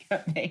staring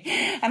at me.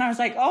 And I was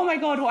like, oh my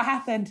God, what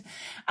happened?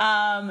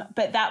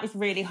 But that was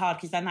really hard,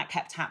 because then that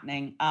kept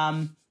happening.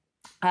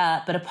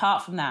 But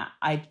apart from that,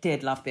 I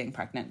did love being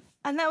pregnant.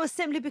 And that was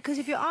simply because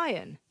of your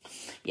iron?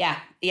 Yeah,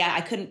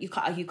 I couldn't, you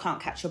can't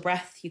catch your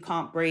breath, you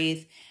can't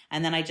breathe.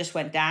 And then I just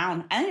went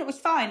down, and it was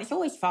fine. It's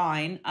always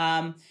fine.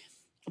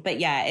 But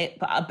yeah,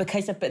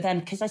 because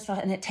I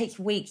started, and it takes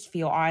weeks for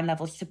your iron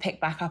levels to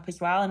pick back up as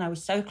well. And I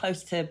was so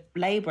close to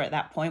labor at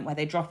that point where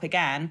they drop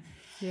again.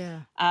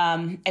 Yeah.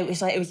 It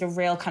was a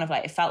real kind of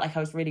like, it felt like I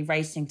was really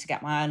racing to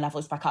get my iron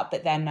levels back up.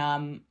 But then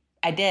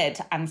I did.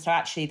 And so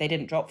actually they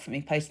didn't drop for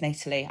me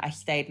postnatally. I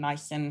stayed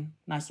nice and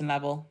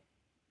level.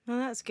 Oh,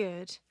 that's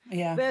good.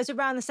 Yeah. But it was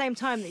around the same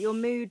time that your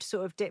mood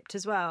sort of dipped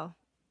as well.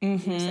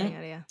 Mm-hmm. You were saying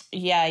earlier.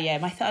 Yeah.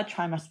 My third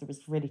trimester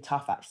was really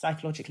tough,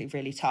 psychologically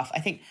really tough. I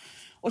think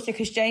also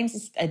because James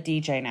is a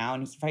DJ now,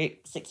 and he's a very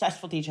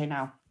successful DJ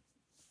now.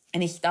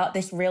 And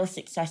this real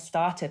success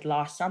started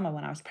last summer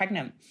when I was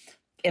pregnant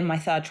in my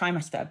third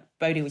trimester.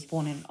 Bodhi was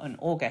born in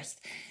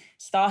August.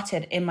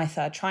 Started in my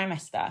third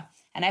trimester.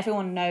 And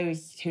everyone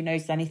who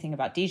knows anything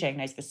about DJing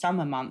knows the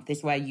summer month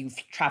is where you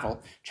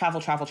travel,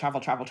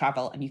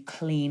 and you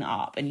clean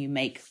up and you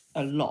make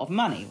a lot of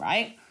money,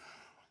 right?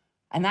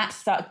 And that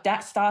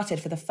started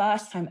for the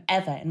first time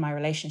ever in my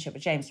relationship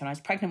with James when I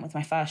was pregnant with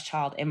my first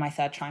child in my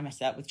third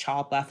trimester with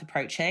childbirth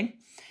approaching.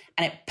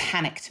 And it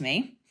panicked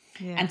me.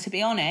 Yeah. And to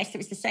be honest, it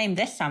was the same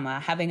this summer,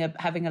 having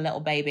a little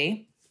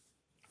baby,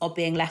 or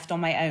being left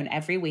on my own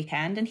every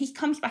weekend. And he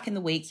comes back in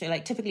the week. So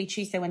like typically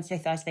Tuesday, Wednesday,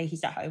 Thursday,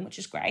 he's at home, which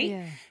is great.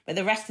 Yeah. But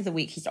the rest of the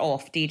week he's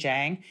off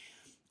DJing.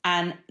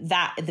 And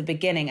that at the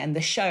beginning, and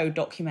the show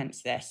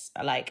documents this,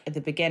 like at the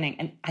beginning,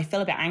 and I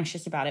feel a bit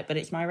anxious about it, but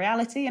it's my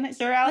reality, and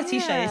it's a reality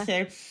show.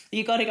 So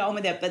you got to get on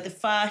with it. But the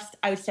first,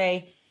 I would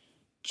say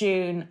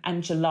June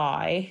and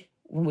July,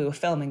 when we were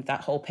filming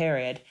that whole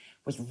period,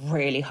 was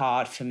really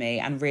hard for me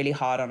and really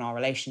hard on our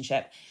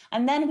relationship.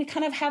 And then we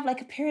kind of have like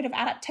a period of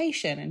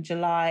adaptation in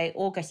July,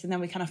 August, and then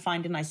we kind of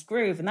find a nice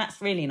groove, and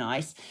that's really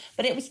nice.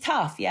 But it was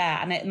tough,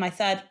 yeah. And my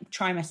third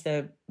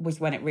trimester was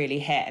when it really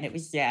hit, and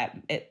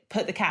it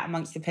put the cat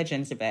amongst the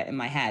pigeons a bit in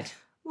my head.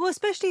 Well,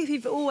 especially if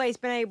you've always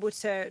been able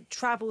to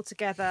travel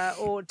together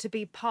or to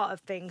be part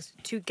of things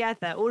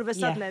together, all of a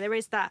sudden there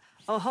is that,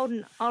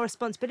 our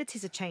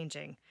responsibilities are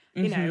changing,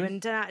 you know,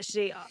 and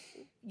actually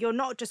you're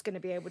not just going to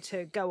be able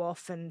to go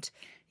off and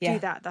do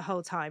that the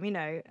whole time, you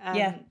know.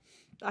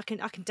 I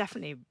can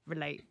definitely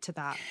relate to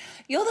that.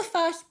 You're the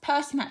first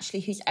person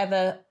actually who's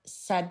ever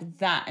said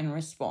that in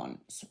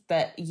response,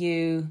 that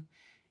you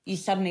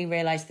suddenly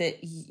realise that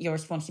your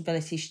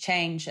responsibilities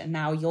change, and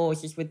now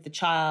yours is with the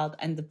child,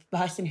 and the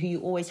person who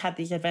you always had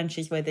these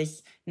adventures with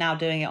is now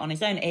doing it on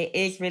his own. It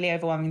is really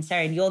overwhelming and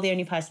scary, and you're the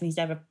only person who's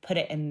ever put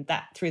it in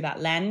that through that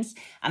lens,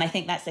 and I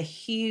think that's a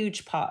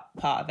huge part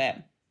of it.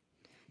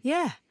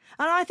 Yeah.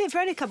 And I think for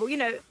any couple, you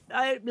know,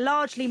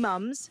 largely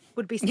mums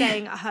would be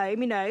staying at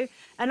home, you know.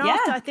 And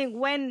after, I think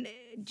when,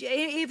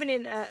 even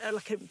in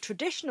a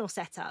traditional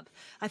setup,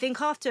 I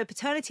think after a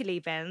paternity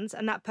leave ends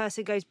and that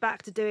person goes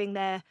back to doing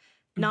their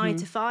 9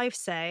 to 5,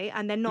 say,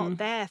 and they're not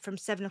there from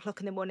 7 o'clock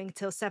in the morning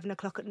till 7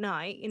 o'clock at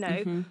night, you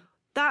know,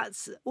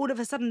 that's all of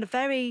a sudden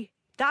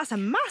that's a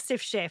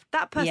massive shift.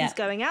 That person's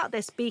going out,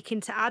 they're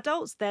speaking to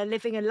adults, they're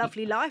living a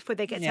lovely life where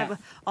they get to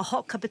have a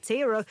hot cup of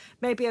tea or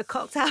maybe a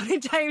cocktail in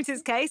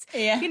James's case,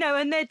 you know,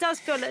 and there does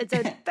feel like it's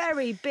a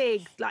very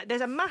big, like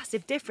there's a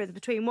massive difference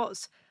between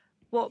what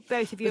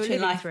both of you are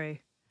living through.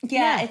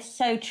 Yeah, it's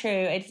so true.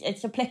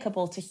 It's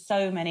applicable to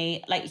so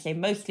many, like you say,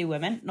 mostly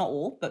women, not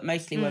all, but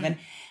mostly women.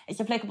 It's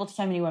applicable to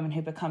so many women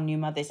who become new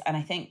mothers. And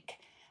I think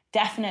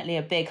definitely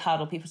a big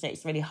hurdle. People say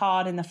it's really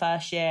hard in the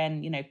first year,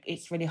 and, you know,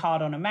 it's really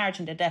hard on a marriage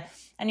and da-da.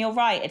 And you're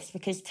right. It's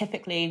because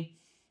typically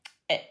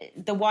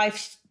the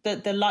life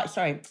of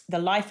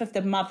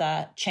the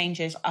mother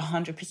changes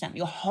 100%.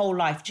 Your whole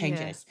life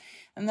changes. Yeah.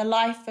 And the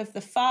life of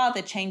the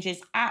father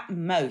changes at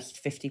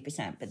most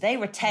 50%, but they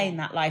retain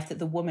that life that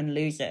the woman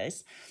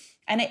loses.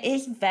 And it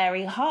is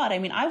very hard. I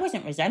mean, I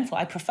wasn't resentful.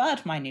 I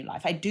preferred my new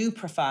life. I do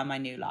prefer my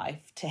new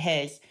life to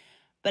his.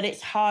 but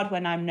it's hard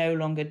when I'm no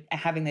longer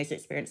having those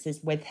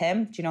experiences with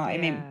him. Do you know what I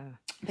mean?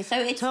 But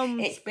so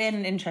it's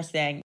been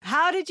interesting.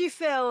 How did you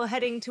feel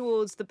heading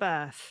towards the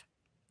birth?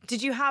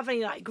 Did you have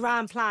any like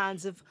grand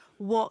plans of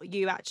what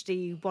you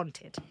actually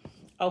wanted?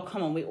 Oh,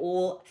 come on.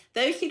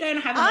 Those who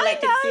don't have an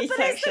elective C-section.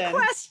 But it's the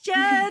question.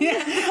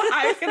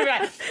 I was going to be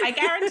like, I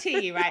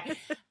guarantee you, right?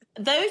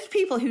 Those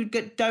people who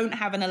don't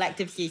have an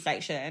elective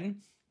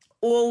C-section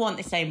all want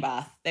the same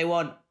birth. They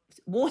want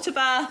water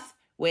birth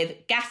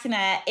with gas and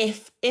air,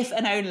 if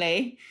and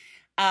only.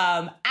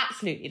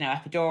 Absolutely no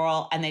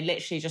epidural, and they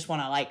literally just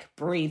want to like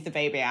breathe the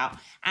baby out.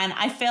 And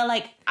I feel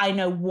like I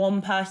know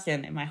one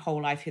person in my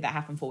whole life who that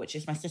happened for, which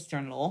is my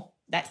sister-in-law.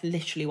 That's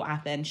literally what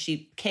happened.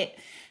 She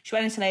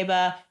went into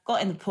labor,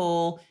 got in the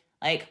pool,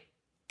 like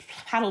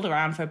paddled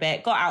around for a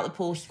bit, got out of the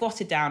pool,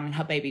 squatted down, and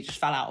her baby just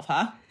fell out of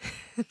her.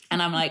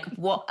 And I'm like,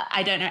 what?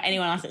 I don't know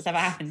anyone else that's ever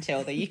happened to,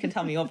 although you can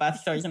tell me your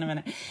birth stories in a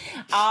minute.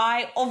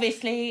 I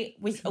obviously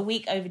was a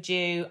week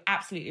overdue,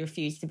 absolutely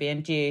refused to be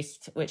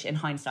induced, which in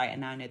hindsight,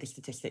 and now I know the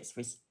statistics,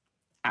 was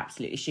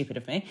absolutely stupid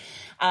of me.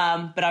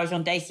 But I was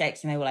on day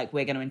 6 and they were like,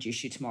 we're going to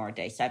induce you tomorrow,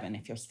 day 7,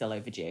 if you're still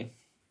overdue.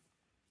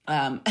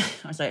 I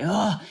was like,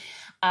 oh.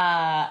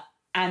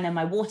 And then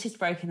my waters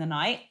broke in the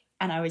night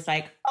and I was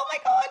like, oh my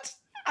God,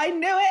 I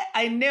knew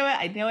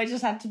it. I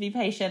just had to be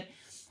patient.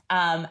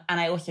 And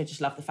I also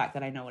just love the fact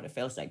that I know what it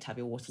feels like to have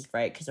your waters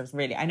break, because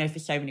I know for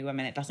so many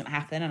women it doesn't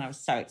happen, and I was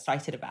so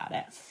excited about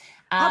it.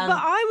 But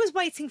I was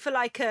waiting for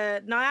like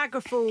a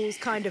Niagara Falls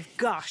kind of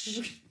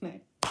gush.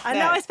 And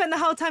now I spent the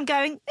whole time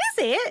going, is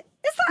it?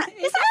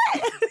 Is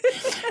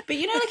that? But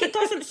you know, like it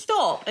doesn't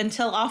stop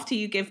until after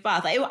you give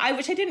birth,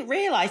 which I didn't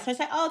realise. So I was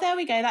like, oh, there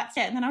we go, that's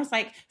it. And then I was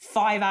like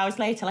 5 hours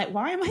later, like,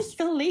 why am I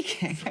still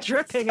leaking?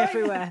 Dripping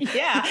everywhere.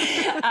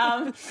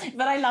 Yeah.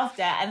 But I loved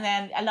it. And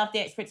then I loved the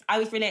experience. I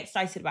was really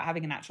excited about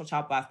having a natural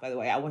childbirth, by the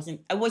way. I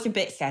was a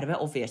bit scared of it,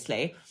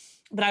 obviously.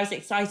 But I was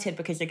excited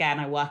because, again,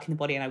 I work in the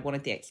body and I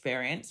wanted the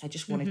experience. I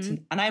just wanted to,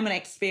 and I'm an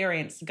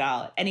experienced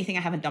girl. Anything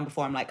I haven't done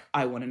before, I'm like,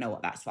 I want to know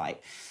what that's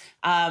like.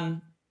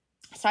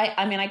 So,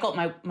 I got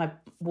my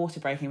water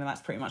breaking, and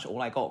that's pretty much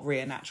all I got,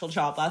 real natural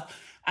childbirth.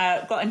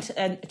 Got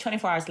into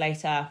 24 hours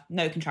later,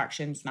 no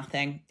contractions,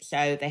 nothing.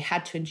 So they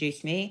had to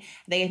induce me.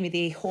 They gave me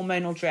the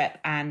hormonal drip,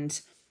 and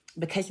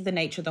because of the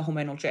nature of the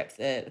hormonal drip,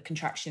 the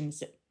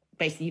contractions,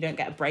 basically you don't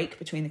get a break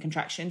between the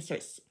contractions. So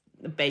it's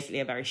basically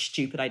a very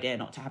stupid idea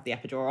not to have the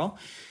epidural.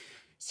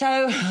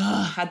 So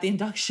had the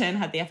induction,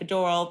 had the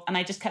epidural, and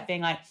I just kept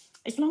being like,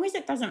 as long as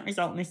it doesn't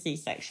result in a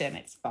C-section,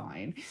 it's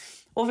fine.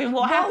 Or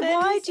what happened?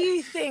 Why do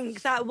you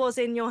think that was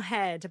in your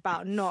head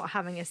about not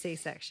having a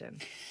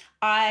C-section?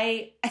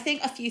 I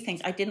think a few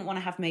things. I didn't want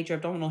to have major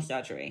abdominal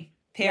surgery,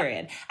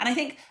 period. Yep. And I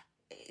think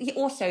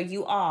also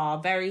you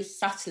are very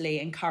subtly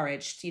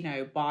encouraged,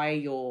 by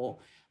your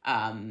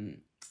hypnobirth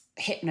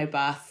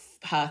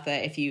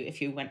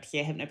if you went to see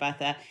a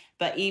hypnobirther,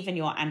 but even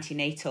your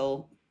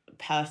antenatal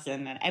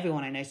person, and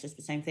everyone I know says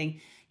the same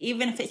thing,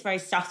 even if it's very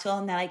subtle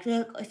and they're like,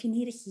 look, if you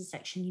need a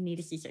C-section, you need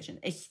a C-section.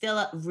 It's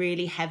still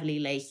really heavily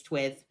laced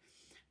with,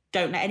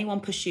 don't let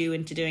anyone push you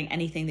into doing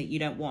anything that you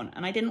don't want.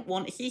 And I didn't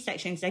want a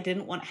C-section because I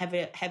didn't want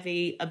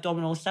heavy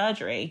abdominal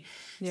surgery,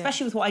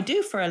 especially with what I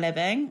do for a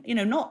living.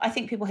 I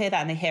think people hear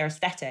that and they hear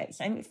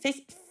aesthetics. I mean,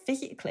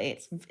 physically,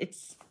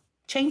 it's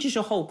changes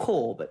your whole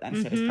core, but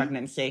then so does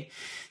pregnancy.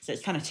 So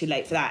it's kind of too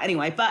late for that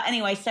anyway. But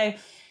anyway, so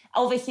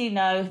obviously,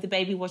 no, the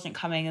baby wasn't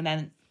coming. And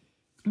then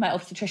my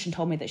obstetrician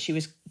told me that she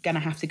was going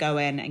to have to go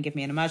in and give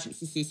me an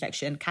emergency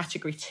C-section,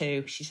 category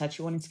 2. She said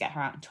she wanted to get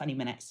her out in 20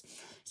 minutes.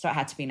 So it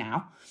had to be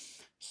now.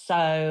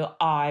 So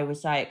I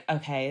was like,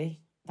 okay,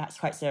 that's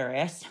quite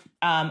serious.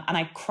 And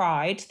I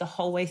cried the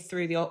whole way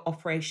through the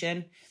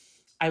operation.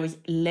 I was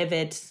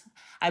livid.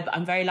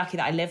 I'm very lucky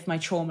that I lived my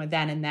trauma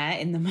then and there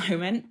in the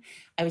moment.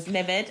 I was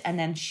livid. And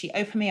then she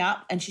opened me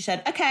up and she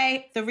said,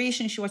 okay, the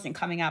reason she wasn't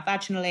coming out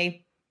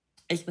vaginally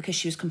is because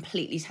she was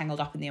completely tangled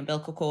up in the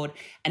umbilical cord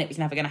and it was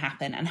never going to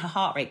happen. And her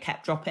heart rate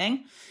kept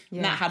dropping. Yeah.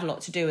 And that had a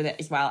lot to do with it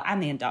as well.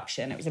 And the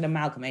induction. It was an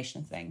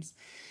amalgamation of things.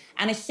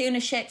 And as soon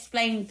as she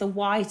explained the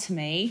why to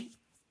me,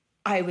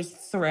 I was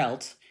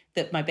thrilled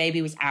that my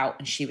baby was out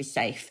and she was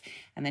safe.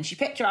 And then she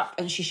picked her up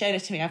and she showed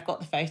it to me. I've got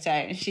the photo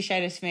and she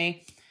showed it to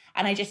me.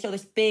 And I just saw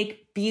this big,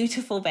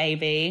 beautiful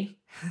baby.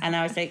 And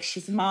I was like,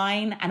 she's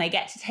mine. And I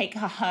get to take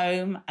her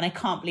home. And I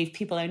can't believe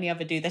people only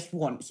ever do this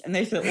once. And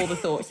those are all the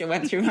thoughts that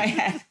went through my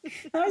head.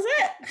 That was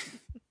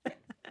it.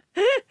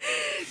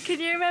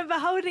 Can you remember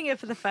holding it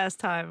for the first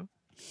time?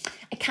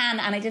 I can.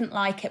 And I didn't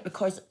like it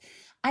because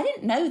I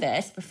didn't know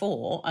this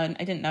before. And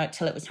I didn't know it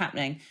till it was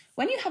happening.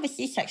 When you have a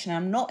C-section,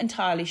 I'm not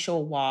entirely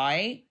sure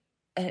why.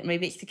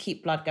 Maybe it's to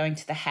keep blood going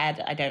to the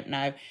head. I don't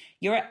know.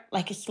 You're at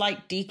like a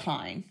slight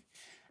decline.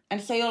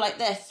 And so you're like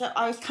this. So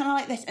I was kind of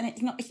like this, and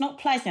it's not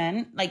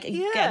pleasant. Like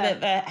you get a bit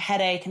of a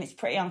headache, and it's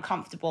pretty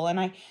uncomfortable. And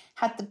I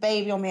had the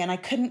baby on me, and I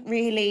couldn't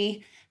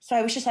really. So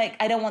I was just like,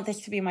 I don't want this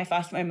to be my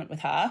first moment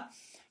with her.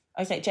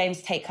 I was like,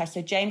 James, take her.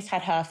 So James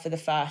had her for the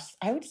first,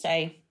 I would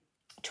say,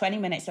 20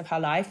 minutes of her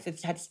life.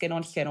 It's had skin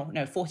on skin, or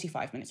no,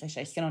 45 minutes, I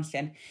say, skin on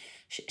skin.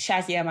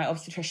 Shazia, my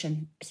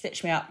obstetrician,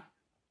 stitched me up.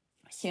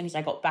 as soon as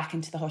I got back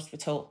into the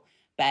hospital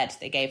bed,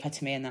 they gave her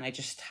to me, and then I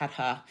just had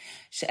her.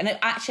 And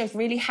actually, I was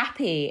really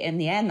happy in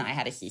the end that I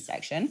had a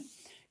C-section,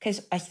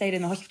 because I stayed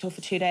in the hospital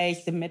for 2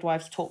 days. The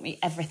midwives taught me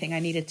everything I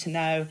needed to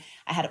know.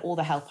 I had all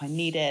the help I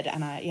needed,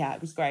 and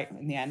it was great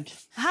in the end.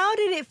 How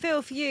did it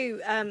feel for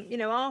you,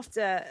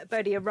 after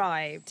Bodhi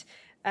arrived,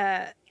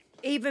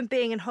 even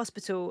being in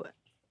hospital,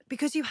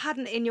 because you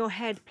hadn't in your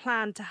head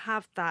planned to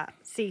have that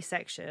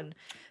C-section,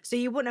 so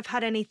you wouldn't have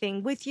had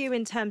anything with you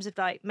in terms of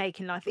like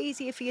making life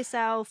easier for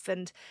yourself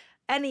and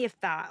any of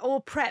that,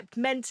 or prepped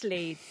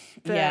mentally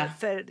for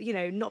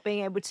not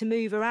being able to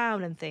move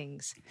around and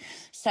things?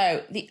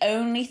 So the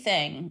only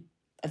thing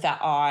that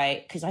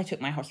because I took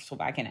my hospital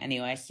bag in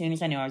anyway, as soon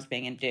as I knew I was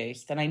being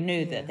induced, and I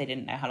knew that they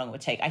didn't know how long it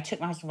would take, I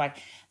took my hospital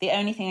bag. The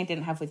only thing I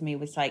didn't have with me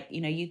was like,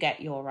 you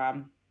get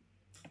your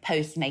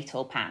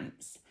postnatal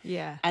pants.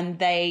 Yeah.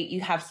 And you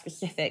have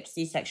specific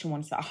C-section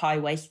ones that are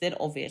high-waisted,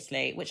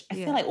 obviously, which I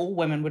feel like all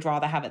women would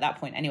rather have at that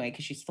point anyway,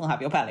 because you still have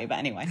your belly, but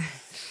anyway.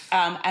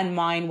 And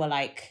mine were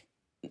like,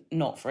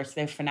 not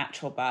they're for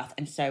natural birth,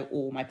 and so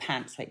all my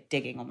pants like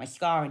digging on my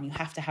scar, and you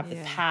have to have the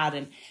pad,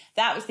 and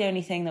that was the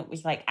only thing that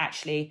was like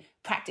actually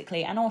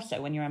practically, and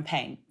also when you're in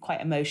pain, quite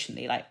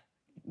emotionally, like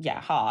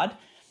hard.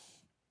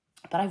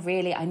 But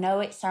I know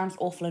it sounds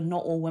awful and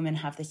not all women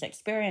have this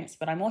experience,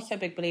 but I'm also a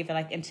big believer,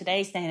 like in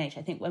today's day and age,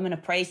 I think women are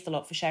praised a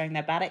lot for sharing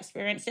their bad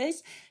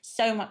experiences,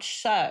 so much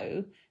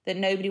so that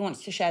nobody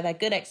wants to share their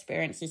good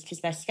experiences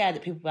because they're scared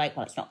that people will be like,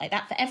 well, it's not like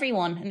that for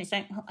everyone. And it's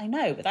like, well, I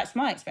know, but that's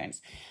my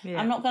experience. Yeah.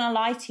 I'm not going to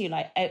lie to you.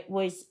 Like, it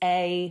was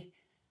a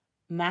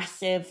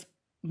massive,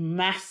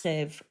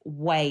 massive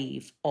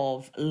wave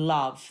of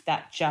love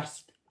that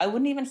I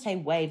wouldn't even say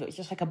wave. It was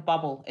just like a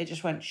bubble. It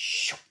just went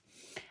shoo.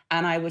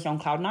 And I was on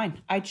cloud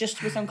 9. I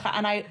just was on cloud.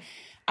 And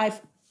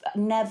I've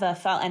never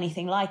felt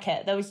anything like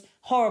it. There was a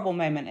horrible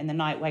moment in the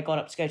night where I got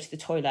up to go to the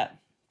toilet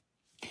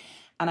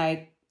and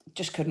I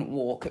just couldn't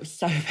walk. It was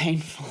so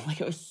painful.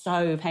 It was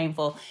so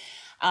painful.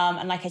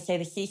 And like I say,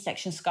 the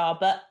C-section scar.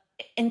 But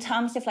in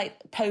terms of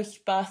like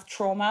post-birth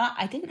trauma,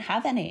 I didn't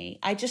have any.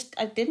 I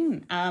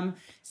didn't. I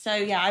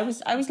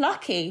was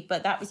lucky,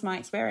 but that was my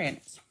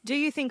experience. Do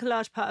you think a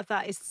large part of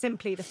that is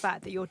simply the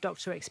fact that your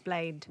doctor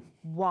explained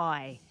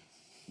why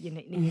you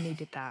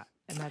needed that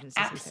emergency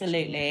C-section?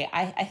 Absolutely.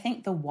 I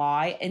think the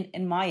why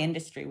in my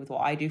industry with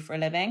what I do for a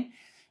living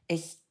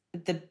is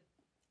the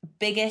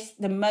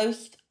biggest, the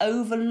most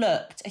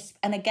overlooked,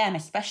 and again,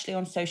 especially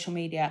on social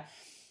media,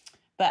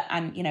 but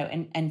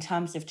in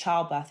terms of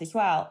childbirth as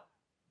well.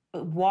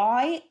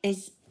 Why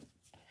is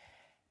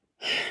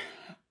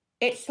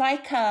it's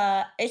like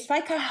a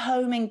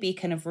homing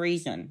beacon of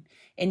reason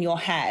in your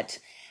head,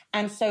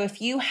 and so if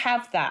you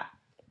have that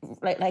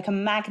like a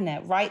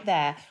magnet right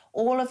there,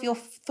 all of your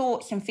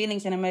thoughts and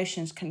feelings and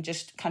emotions can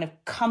just kind of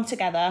come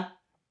together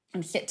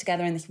and sit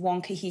together in this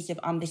one cohesive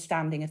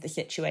understanding of the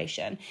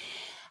situation.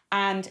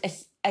 And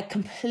I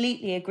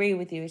completely agree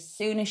with you. As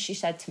soon as she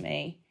said to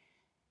me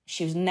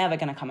she was never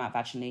going to come out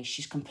vaginally,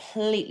 she's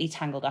completely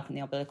tangled up in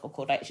the umbilical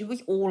cord. Like, she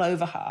was all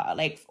over her,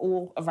 like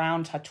all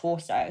around her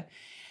torso.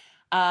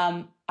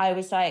 I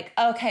was like,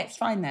 oh, okay, it's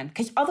fine then.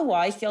 Because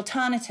otherwise the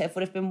alternative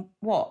would have been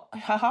what?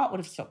 Her heart would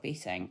have stopped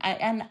beating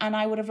and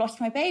I would have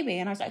lost my baby.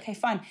 And I was like, okay,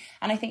 fine.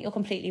 And I think you're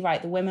completely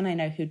right. The women I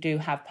know who do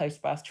have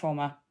post-birth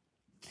trauma,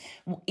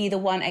 either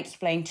one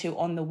explained to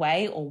on the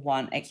way or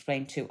one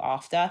explained to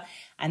after.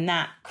 And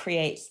that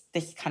creates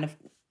this kind of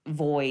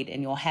void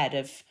in your head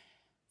of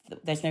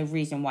there's no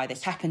reason why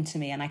this happened to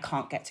me and I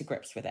can't get to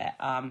grips with it.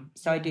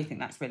 So I do think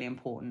that's really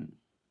important.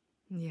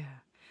 Yeah.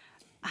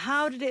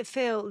 How did it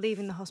feel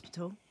leaving the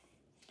hospital?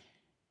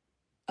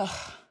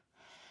 Oh,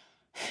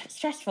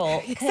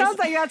 stressful. It sounds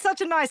like you had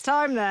such a nice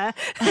time there.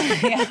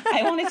 Yeah,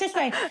 I wanted to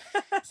say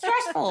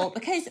stressful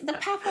because the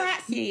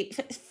paparazzi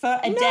for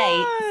a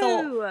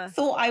day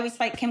thought I was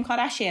like Kim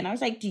Kardashian. I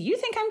was like, do you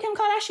think I'm Kim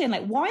Kardashian?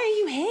 Like, why are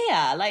you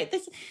here? Like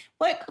this,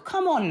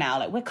 come on now.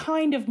 Like, we're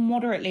kind of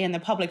moderately in the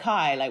public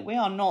eye. Like, we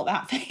are not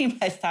that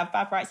famous to have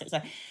paparazzi.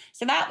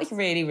 So that was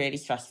really, really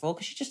stressful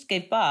because she just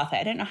gave birth.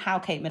 I don't know how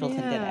Kate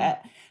Middleton did it.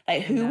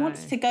 Like, who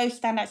wants to go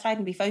stand outside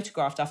and be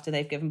photographed after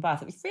they've given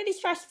birth? It was really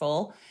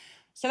stressful.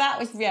 So that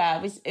was,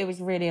 it was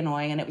really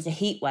annoying. And it was a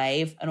heat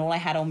wave. And all I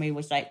had on me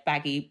was like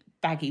baggy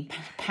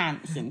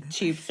pants and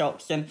tube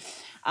tops. And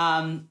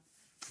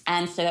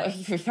so that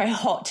was very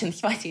hot and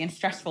sweaty and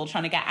stressful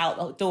trying to get out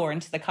the door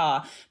into the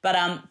car.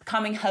 But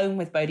coming home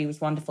with Bodhi was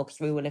wonderful because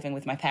we were living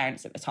with my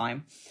parents at the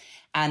time.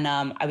 And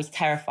I was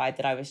terrified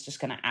that I was just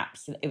going to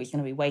it was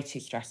going to be way too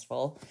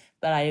stressful.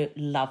 But I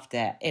loved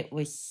it. It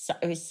was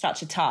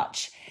such a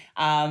touch.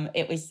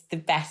 It was the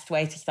best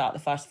way to start the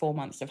first 4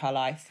 months of her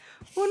life.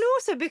 Well, and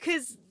also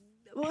because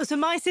Well, so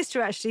my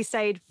sister actually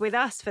stayed with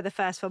us for the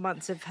first 4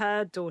 months of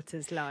her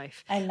daughter's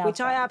life, which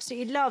I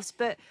absolutely loves.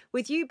 But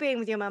with you being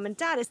with your mum and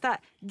dad, it's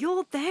that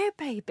you're their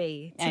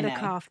baby to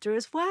look after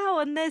as well.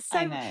 And I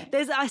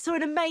saw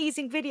an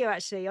amazing video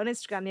actually on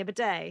Instagram the other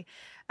day,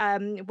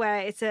 where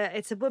it's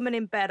a woman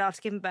in bed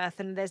after giving birth,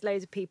 and there's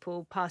loads of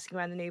people passing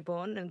around the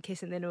newborn and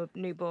kissing the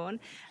newborn,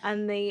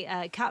 and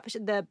the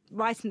caption, the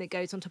writing that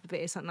goes on top of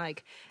it is something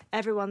like,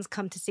 "Everyone's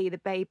come to see the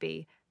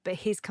baby, but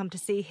he's come to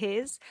see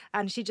his,"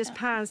 and she just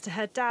pans to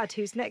her dad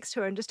who's next to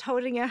her and just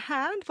holding her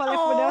hand while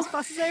everyone else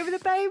passes over the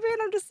baby,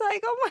 and I'm just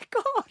like, oh my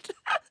God.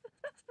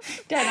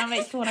 That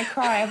makes me want to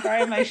cry. I'm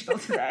very emotional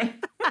today.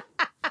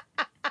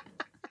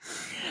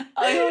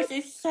 Oh,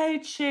 it's so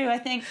true. I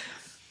think,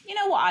 you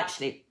know what,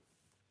 actually,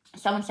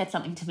 someone said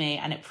something to me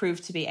and it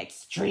proved to be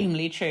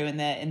extremely true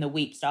in the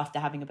weeks after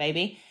having a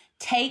baby.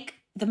 Take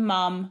the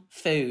mum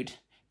food.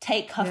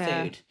 Take her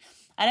food.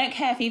 I don't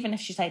care even if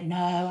she's like,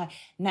 no,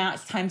 now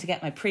it's time to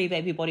get my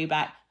pre-baby body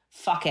back.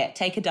 Fuck it.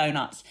 Take her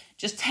donuts.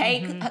 Just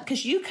take,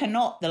 because you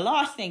cannot, the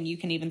last thing you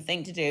can even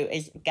think to do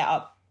is get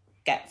up,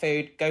 get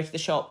food, go to the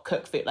shop,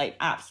 cook food. Like,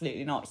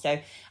 absolutely not. So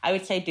I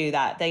would say do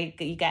that.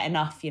 You get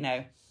enough, you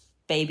know,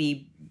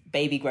 baby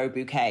grow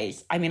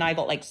bouquets. I mean, I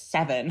got like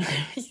 7.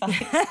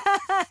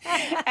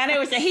 And it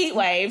was a heat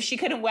wave. She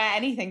couldn't wear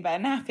anything but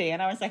a nappy.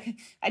 And I was like,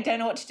 I don't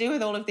know what to do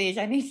with all of these.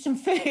 I need some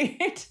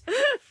food.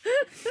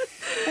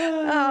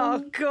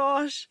 Oh,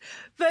 gosh.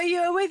 But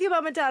you were with your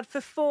mum and dad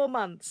for 4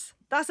 months.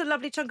 That's a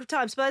lovely chunk of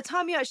time. So by the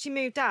time you actually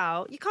moved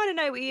out, you kind of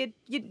know what you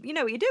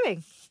know what you're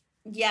doing.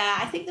 Yeah,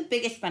 I think the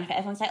biggest benefit,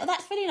 everyone's like, oh,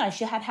 that's really nice,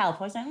 you had help.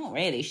 I was like, not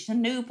really, she's a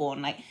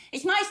newborn. Like,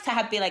 it's nice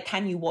to be like,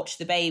 can you watch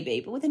the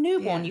baby? But with a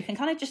newborn, you can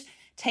kind of just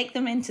take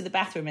them into the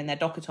bathroom in their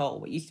docketole,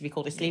 what used to be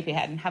called a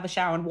sleepyhead, and have a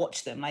shower and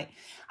watch them. Like,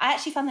 I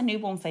actually found the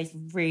newborn phase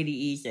really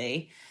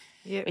easy.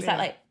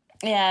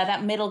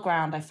 That middle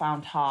ground I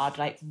found hard,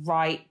 like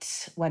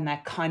right when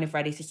they're kind of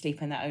ready to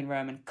sleep in their own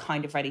room and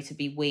kind of ready to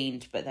be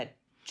weaned, but they're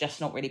just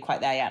not really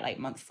quite there yet, like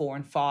month 4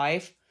 and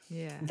 5.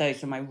 Yeah.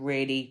 Those are my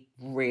really,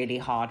 really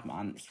hard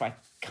months where I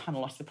kind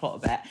of lost the plot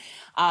a bit.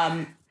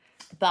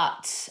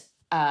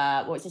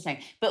 What was I saying?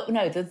 But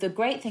no, the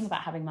great thing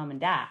about having mum and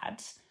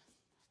dad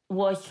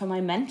was for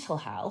my mental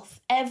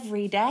health.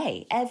 Every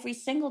day, every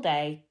single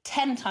day,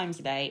 10 times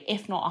a day,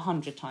 if not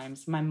 100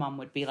 times, my mum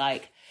would be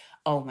like,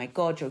 oh my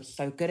God, you're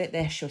so good at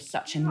this. You're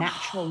such a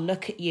natural.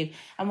 Look at you.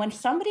 And when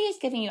somebody is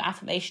giving you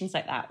affirmations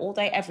like that all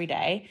day, every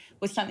day,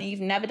 with something you've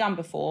never done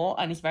before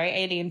and is very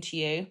alien to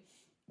you,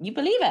 you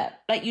believe it.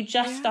 Like, you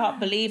just start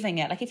believing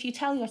it. Like, if you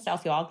tell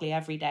yourself you're ugly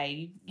every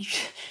day,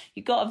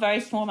 you got a very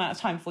small amount of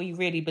time before you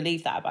really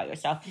believe that about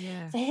yourself.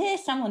 Yeah. To hear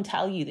someone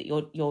tell you that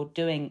you're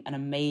doing an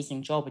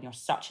amazing job and you're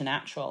such a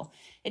natural,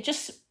 it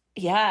just,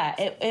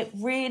 it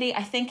really,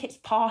 I think it's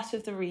part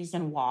of the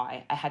reason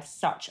why I had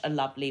such a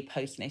lovely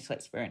postnatal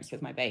experience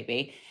with my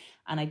baby.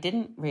 And I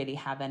didn't really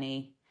have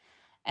any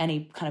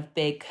kind of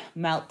big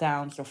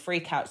meltdowns or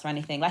freakouts or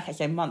anything. Like I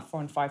said, month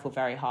 4 and 5 were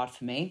very hard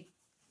for me.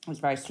 I was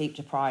very sleep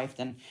deprived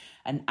and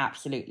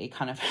absolutely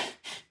kind of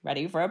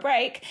ready for a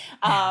break,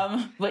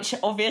 which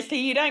obviously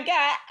you don't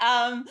get.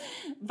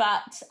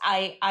 But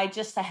I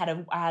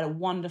had a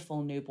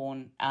wonderful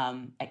newborn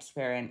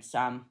experience.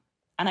 And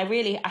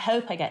I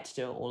hope I get to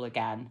do it all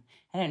again.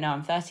 I don't know.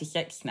 I'm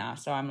 36 now,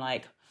 so I'm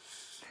like,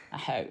 I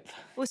hope.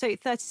 Also,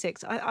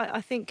 36.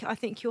 I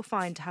think you're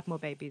fine to have more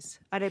babies.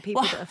 I know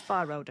people that are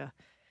far older.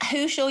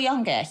 Who's your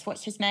youngest?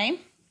 What's his name?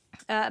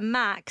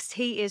 Max.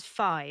 He is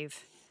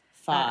 5.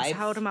 5. So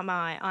how old am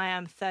I? I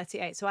am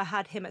 38. So I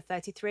had him at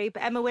 33.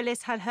 But Emma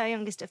Willis had her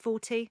youngest at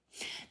 40.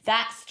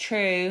 That's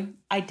true.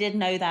 I did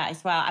know that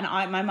as well. And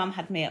my mum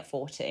had me at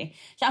 40.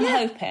 So I'm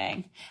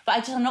hoping.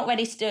 But I'm not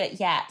ready to do it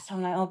yet. So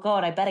I'm like, oh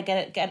God, I better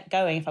get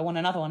going if I want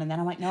another one. And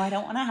then I'm like, no, I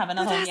don't want to have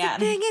another one yet. That's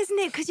the thing, isn't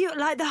it? Because you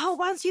like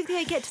once you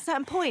get to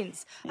certain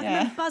points. I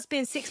remember Buzz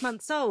being 6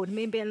 months old and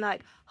me being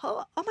like,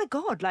 oh my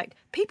God, like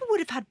people would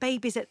have had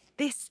babies at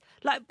this.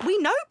 Like, we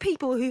know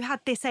people who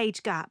had this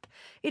age gap,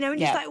 you know, and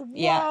just like,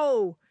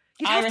 whoa,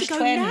 you'd have Irish to go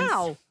twins.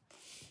 now.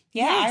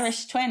 Yeah, Yes.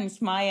 Irish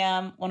twins.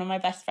 My one of my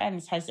best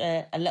friends has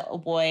a little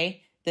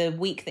boy. The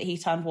week that he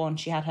turned 1,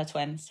 she had her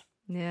twins.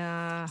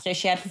 Yeah. So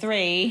she had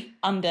 3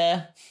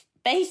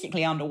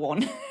 basically under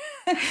 1.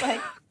 It's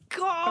like,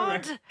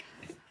 God.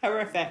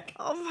 horrific.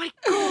 Oh my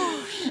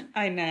gosh.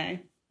 I know.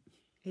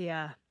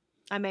 Yeah.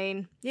 I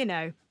mean, you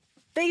know,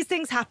 these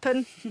things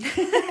happen.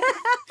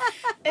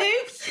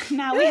 Oops.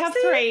 Now we have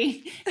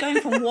 3.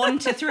 Going from 1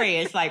 to 3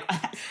 is like,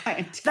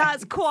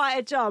 that's quite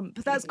a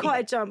jump. That's quite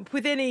a jump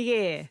within a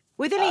year.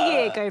 Within a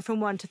year, go from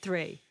 1 to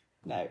 3.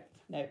 No.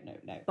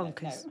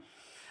 Bonkers.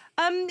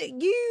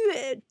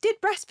 You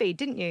did breastfeed,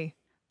 didn't you?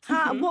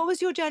 What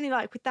was your journey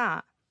like with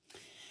that?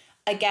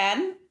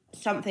 Again,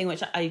 something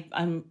which I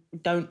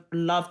don't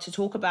love to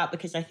talk about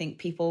because I think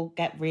people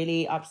get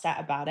really upset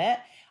about it.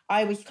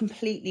 I was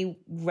completely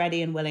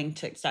ready and willing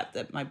to accept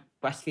that my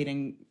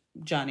breastfeeding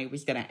journey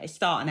was going to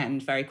start and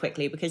end very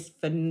quickly because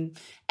for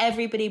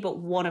everybody but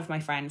one of my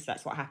friends,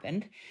 that's what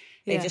happened.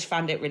 They just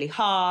found it really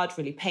hard,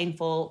 really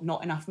painful.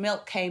 Not enough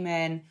milk came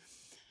in.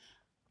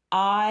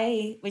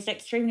 I was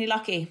extremely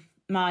lucky.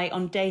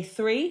 On day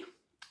 3,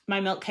 my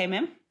milk came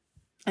in.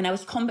 And I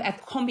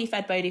combi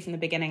fed Bodhi from the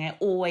beginning. I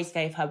always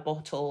gave her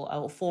bottle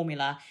or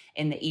formula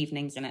in the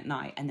evenings and at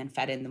night, and then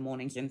fed in the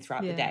mornings and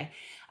throughout the day.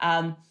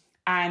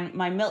 And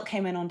my milk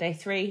came in on day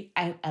 3.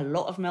 A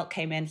lot of milk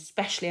came in,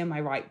 especially in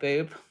my right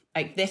boob.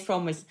 Like this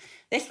one was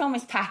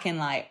packing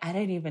like, I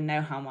don't even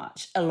know how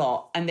much, a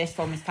lot. And this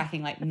one was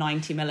packing like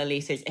 90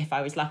 milliliters if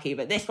I was lucky.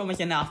 But this one was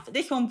enough.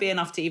 This one would be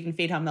enough to even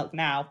feed her milk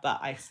now, but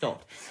I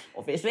stopped,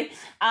 obviously.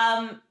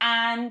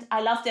 And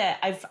I loved it.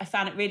 I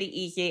found it really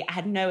easy. I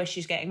had no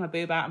issues getting my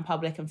boob out in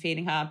public and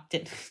feeding her.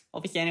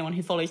 Obviously, anyone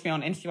who follows me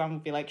on Instagram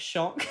would be like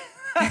shocked.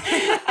 So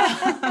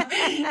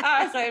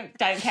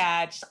don't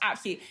care, just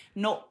absolutely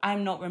not.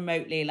 I'm not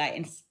remotely like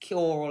insecure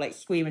or like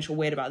squeamish or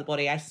weird about the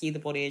body. I see the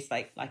body as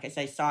like I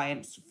say,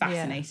 science,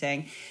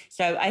 fascinating.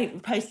 So I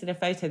posted a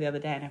photo the other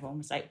day and everyone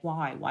was like,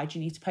 why do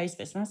you need to post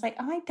this? And I was like,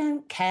 I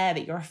don't care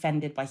that you're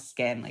offended by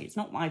skin, like it's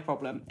not my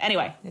problem.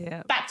 Anyway,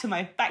 back to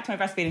my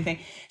breastfeeding thing.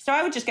 So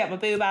I would just get my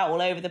boob out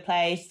all over the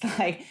place,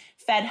 like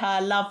fed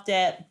her, loved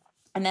it.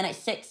 And then at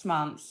 6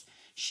 months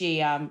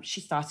she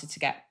started to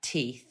get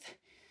teeth.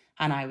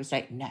 And I was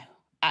like, no,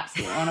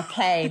 absolutely. On a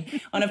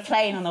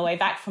plane on the way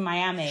back from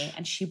Miami,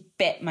 and she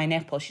bit my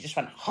nipple. She just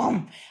went,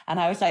 hum. And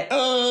I was like,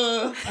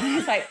 oh. And I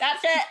was like,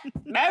 that's it,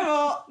 no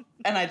more.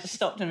 And I just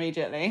stopped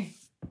immediately.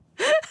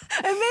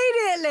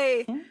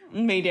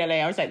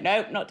 Immediately. I was like,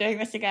 nope, not doing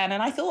this again.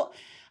 And I thought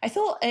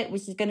it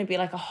was going to be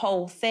like a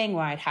whole thing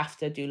where I'd have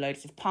to do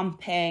loads of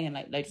pumping and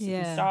like loads of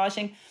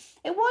massaging.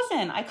 It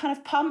wasn't. I kind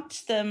of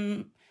pumped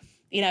them,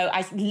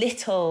 as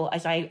little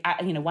as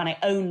when I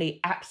only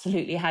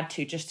absolutely had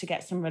to, just to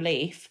get some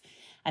relief,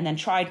 and then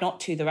tried not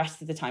to the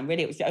rest of the time.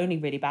 Really, it was only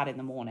really bad in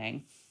the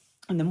morning.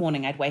 In the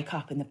morning, I'd wake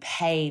up in the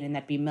pain and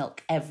there'd be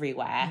milk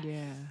everywhere.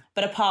 Yeah.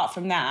 But apart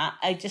from that,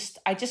 I just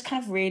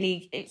kind of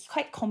really, it's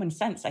quite common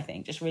sense, I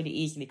think, just really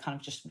easily kind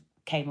of just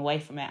came away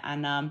from it.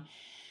 And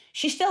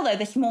she still, though,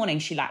 this morning,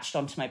 she latched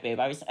onto my boob.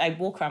 I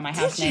walk around my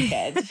house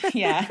naked.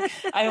 Yeah.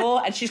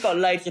 And she's got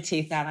loads of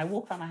teeth now. And I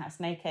walk around my house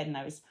naked, and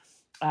I was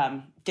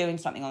doing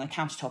something on the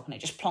countertop, and it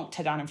just plonked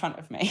her down in front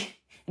of me,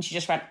 and she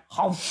just went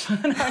home.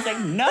 And I was like,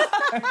 no.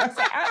 I was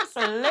like,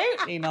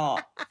 absolutely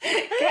not,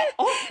 get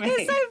off me.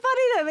 It's so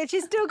funny though that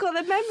she's still got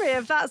the memory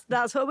of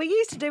that's what we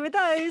used to do with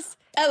those.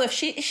 If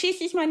she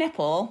sees my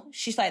nipple,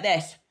 she's like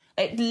this,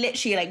 like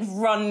literally like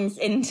runs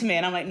into me,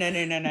 and I'm like, no,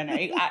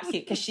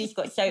 absolutely, because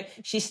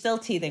she's still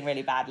teething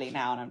really badly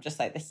now, and I'm just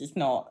like, this is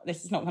not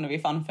going to be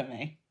fun for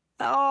me.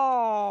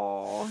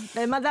 Oh,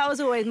 that was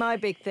always my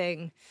big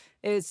thing.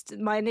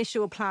 My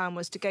initial plan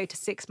was to go to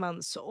 6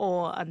 months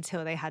or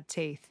until they had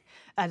teeth.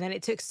 And then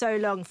it took so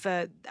long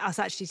for us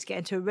actually to get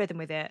into a rhythm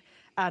with it.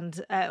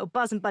 And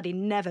Buzz and Buddy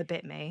never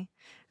bit me.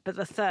 But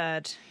the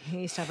third, he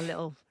used to have a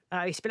little,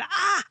 I used to be like,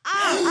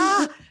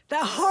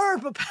 that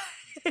horrible pain.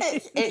 But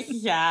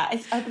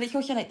it's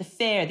also like the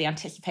fear, the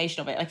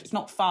anticipation of it. Like, it's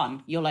not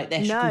fun. You're like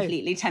this,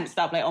 completely tensed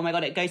up. Like, oh my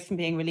God, it goes from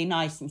being really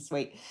nice and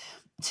sweet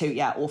to,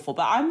 awful.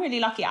 But I'm really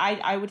lucky.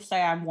 I would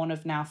say I'm one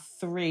of now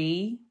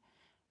 3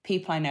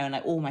 people I know, and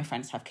like all my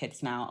friends have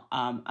kids now,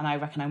 and I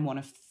reckon I'm one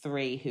of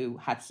 3 who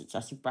had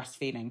successive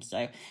breastfeeding.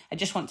 So I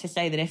just want to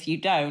say that if you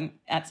don't,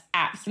 that's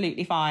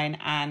absolutely fine.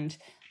 And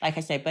like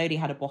I say, Bodhi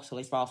had a bottle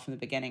as well from the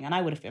beginning, and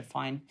I would have been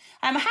fine.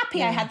 I'm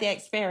happy I had the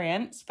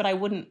experience, but I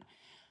wouldn't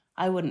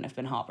have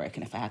been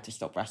heartbroken if I had to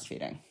stop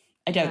breastfeeding.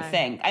 I don't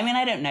think. I mean,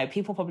 I don't know.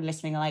 People probably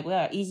listening are like,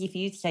 well, easy for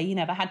you to say you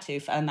never had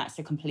to, and that's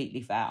a completely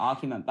fair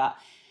argument, but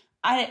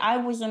I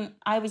was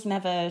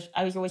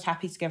always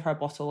happy to give her a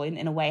bottle,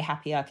 in a way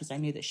happier, because I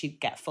knew that she'd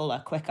get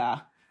fuller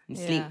quicker and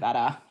sleep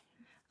better.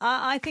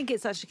 I think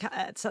it's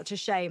such a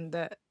shame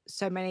that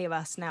so many of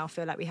us now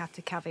feel like we have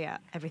to caveat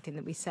everything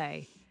that we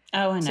say.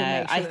 Oh, I know. To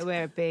make sure that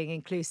we're being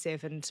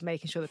inclusive and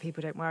making sure that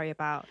people don't worry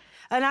about.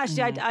 And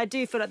actually, I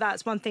do feel like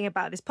that's one thing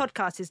about this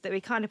podcast, is that we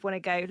kind of want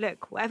to go,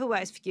 look, whatever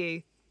works for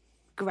you,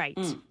 great.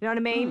 You know what I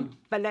mean?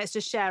 But let's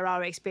just share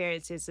our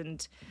experiences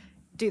and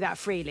do that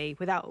freely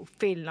without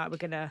feeling like we're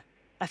going to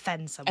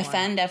offend someone.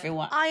 Offend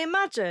everyone. I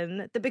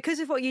imagine that because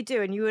of what you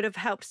do, and you would have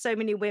helped so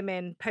many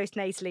women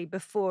postnatally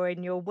before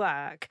in your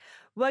work,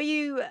 were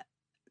you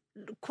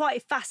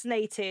quite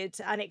fascinated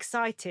and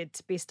excited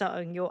to be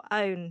starting your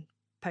own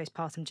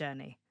postpartum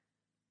journey?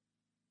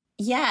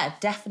 Yeah,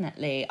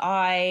 definitely.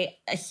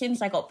 As soon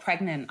as I got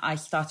pregnant, I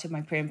started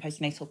my pre- and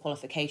postnatal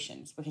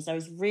qualifications, because I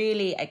was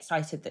really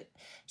excited that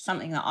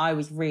something that I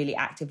was really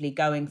actively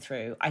going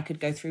through, I could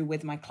go through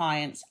with my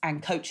clients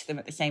and coach them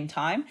at the same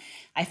time.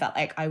 I felt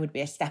like I would be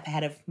a step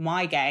ahead of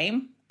my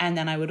game, and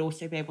then I would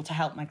also be able to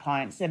help my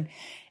clients. And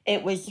I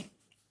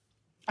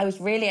was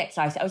really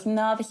excited. I was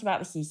nervous about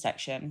the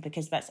C-section,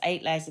 because that's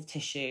 8 layers of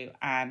tissue,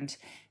 and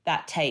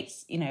that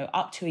takes,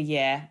 up to a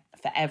year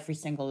for every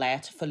single layer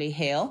to fully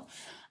heal.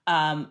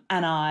 And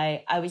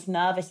I was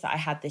nervous that I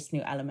had this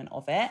new element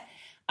of it.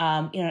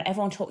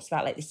 Everyone talks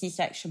about like the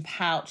C-section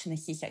pouch and the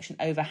C-section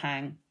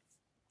overhang.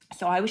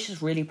 So I was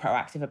just really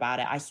proactive about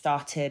it. I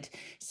started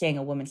seeing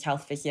a women's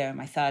health physio in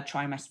my 3rd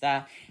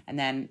trimester, and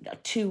then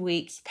 2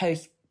 weeks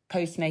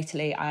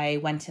postnatally, I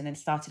went in and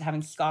started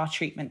having scar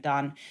treatment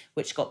done,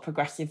 which got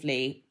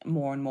progressively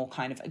more and more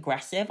kind of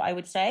aggressive, I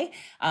would say,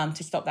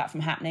 to stop that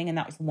from happening. And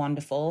that was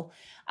wonderful.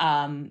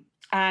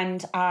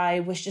 And I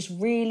was just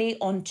really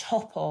on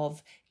top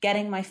of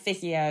getting my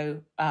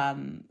physio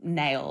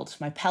nailed,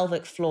 my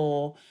pelvic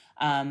floor,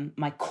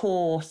 my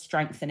core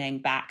strengthening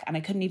back. And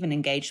I couldn't even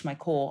engage my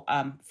core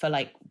for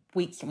like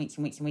weeks and weeks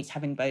and weeks and weeks,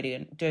 having Bodhi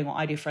and doing what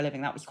I do for a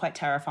living. That was quite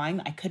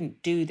terrifying. I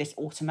couldn't do this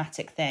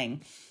automatic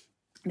thing,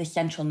 this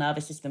central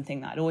nervous system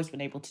thing that I'd always been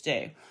able to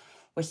do,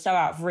 was so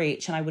out of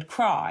reach. And I would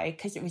cry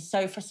because it was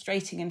so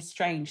frustrating and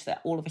strange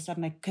that all of a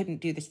sudden I couldn't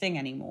do this thing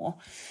anymore.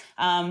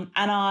 And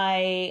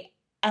I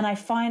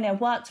finally, I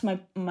worked my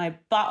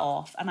butt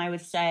off, and I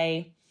would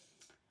say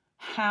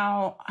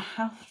how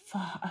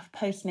far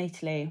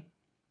postnatally,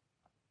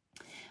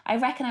 I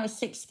reckon I was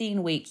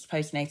 16 weeks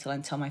postnatal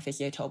until my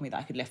physio told me that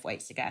I could lift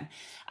weights again,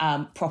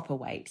 proper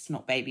weights,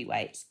 not baby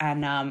weights.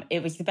 And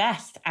it was the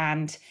best.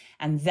 And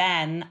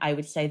then I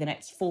would say the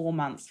next 4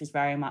 months was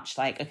very much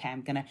like, okay,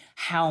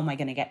 how am I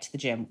going to get to the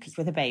gym? Because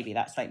with a baby,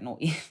 that's like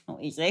not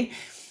easy.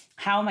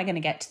 How am I going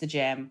to get to the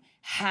gym?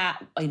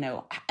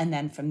 And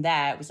then from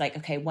there, it was like,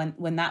 okay,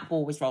 when that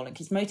ball was rolling,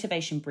 because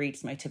motivation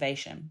breeds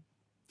motivation.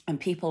 And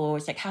people are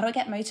always like, how do I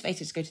get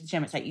motivated to go to the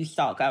gym? It's like, you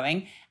start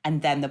going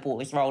and then the ball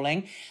is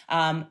rolling.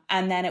 And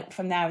then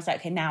from there, I was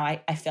like, okay, now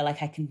I feel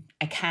like I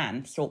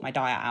can sort my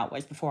diet out.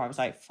 Whereas before I was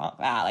like, fuck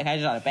that. Like, I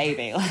just had a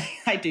baby. Like,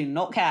 I do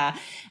not care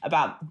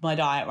about my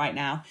diet right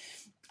now.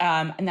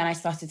 And then I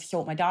started to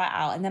sort my diet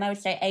out. And then I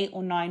would say 8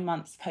 or 9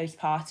 months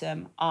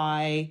postpartum,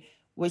 I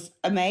was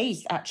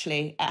amazed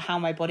actually at how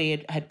my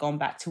body had gone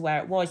back to where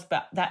it was.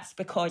 But that's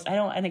because I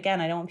don't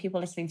want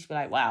people listening to be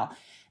like, wow.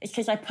 It's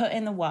because I put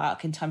in the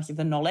work in terms of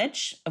the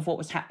knowledge of what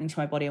was happening to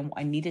my body and what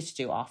I needed to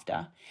do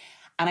after.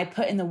 And I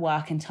put in the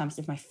work in terms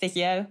of my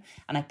physio,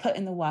 and I put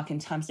in the work in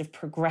terms of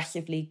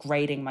progressively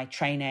grading my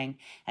training.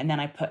 And then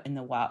I put in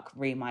the work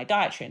my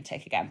dietary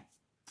intake again.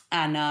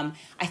 And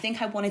I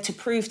think I wanted to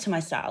prove to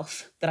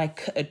myself that I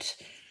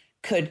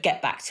could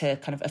get back to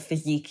kind of a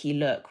physique-y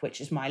look,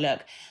 which is my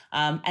look.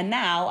 And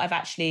now I've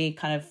actually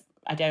kind of,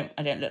 I don't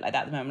look like that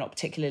at the moment. I'm not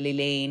particularly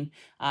lean.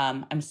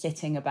 I'm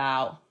sitting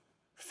about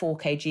 4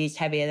 kgs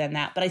heavier than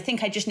that. But I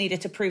think I just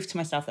needed to prove to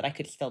myself that I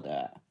could still do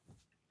it.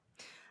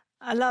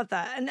 I love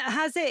that. And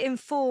has it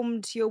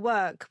informed your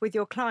work with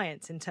your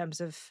clients in terms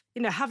of,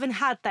 having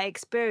had that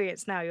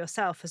experience now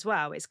yourself as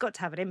well? It's got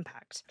to have an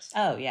impact.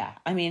 Oh, yeah.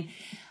 I mean,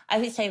 I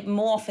would say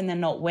more often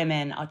than not,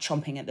 women are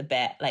chomping at the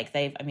bit. Like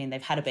they've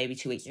had a baby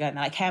 2 weeks ago and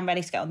they're like, hey, I'm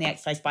ready to get on the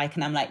exercise bike.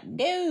 And I'm like,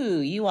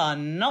 no, you are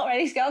not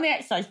ready to get on the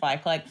exercise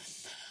bike. Like,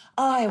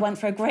 oh, I went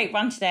for a great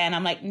run today. And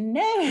I'm like,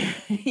 no,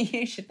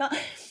 you should not.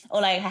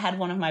 Or like I had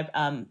one of my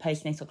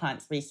postnatal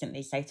clients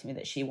recently say to me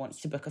that she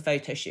wants to book a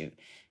photo shoot.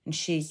 And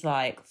she's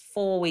like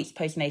 4 weeks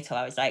postnatal.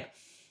 I was like,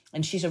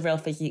 and she's a real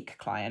physique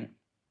client.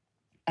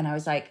 And I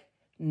was like,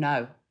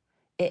 no,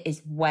 it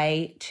is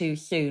way too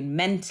soon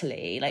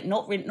mentally, like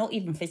not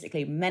even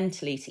physically,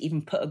 mentally, to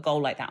even put a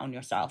goal like that on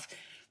yourself.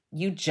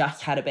 You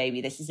just had a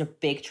baby. This is a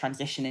big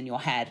transition in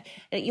your head.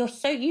 You're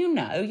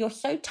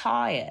so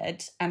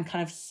tired and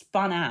kind of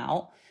spun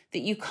out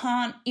that you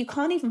can't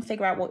even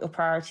figure out what your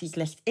priorities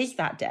list is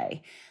that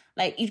day.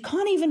 Like you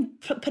can't even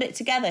put it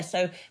together.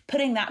 So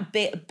putting that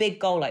big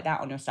goal like that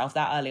on yourself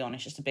that early on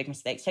is just a big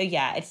mistake. So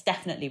yeah, it's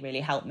definitely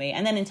really helped me.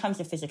 And then in terms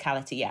of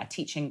physicality, yeah,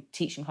 teaching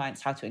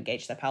clients how to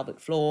engage their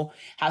pelvic floor,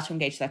 how to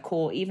engage their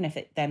core, even if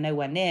they're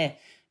nowhere near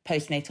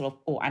postnatal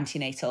or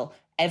antenatal,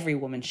 every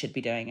woman should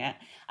be doing it.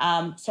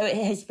 So it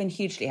has been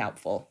hugely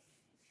helpful.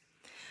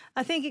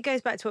 I think it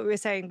goes back to what we were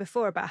saying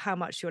before about how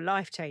much your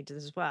life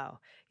changes as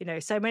well.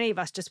 So many of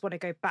us just want to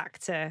go back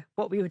to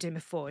what we were doing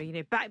before,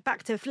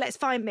 back to let's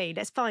find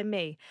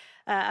me.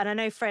 And I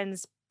know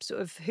friends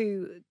sort of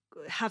who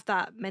have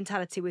that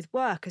mentality with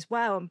work as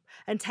well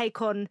and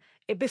take on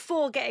it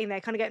before getting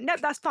there, kind of go,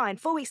 nope, that's fine.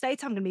 4 weeks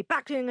later, I'm going to be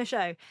back doing a show.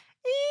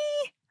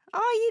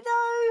 Are you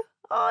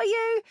though? Are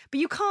you? But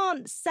you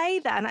can't say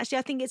that. And actually,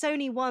 I think it's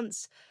only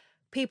once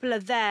people are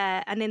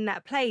there and in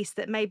that place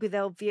that maybe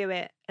they'll view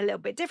it a little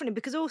bit differently,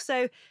 because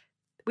also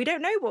we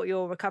don't know what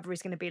your recovery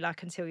is going to be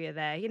like until you're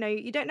there.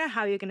 You don't know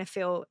how you're going to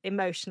feel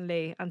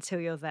emotionally until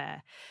you're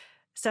there.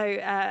 So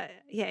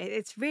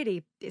it's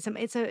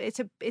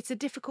a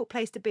difficult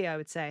place to be, I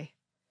would say.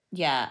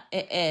 Yeah,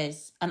 it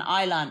is. And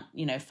I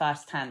learned,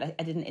 firsthand.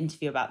 I did an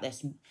interview about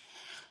this. And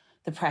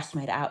the press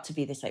made it out to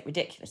be this like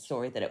ridiculous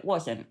story that it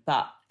wasn't.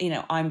 But,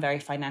 I'm very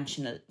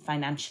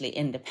financially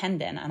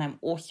independent, and I'm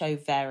also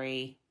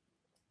very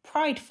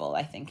prideful,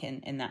 I think,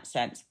 in that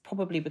sense,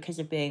 probably because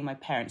of being my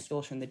parents'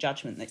 daughter and the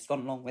judgment that's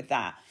gone along with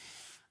that.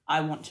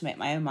 I want to make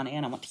my own money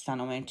and I want to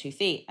stand on my own 2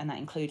 feet, and that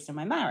includes in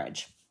my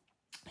marriage.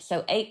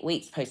 So 8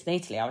 weeks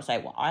postnatally, I was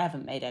like, well, I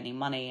haven't made any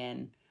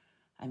money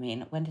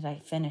when did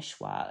I finish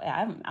work?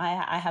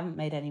 I haven't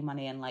made any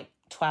money in like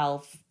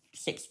 12,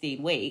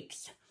 16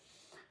 weeks.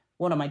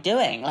 What am I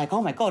doing? Like,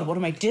 oh my God, what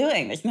am I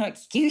doing? There's no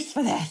excuse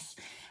for this.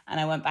 And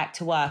I went back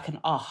to work and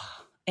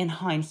in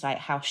hindsight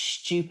how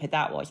stupid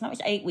that was. And that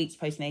was 8 weeks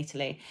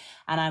postnatally.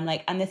 And I'm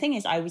like, and the thing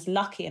is, I was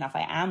lucky enough,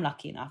 I am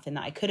lucky enough in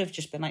that I could have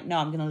just been like, no,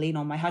 I'm going to lean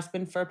on my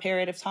husband for a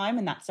period of time,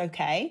 and that's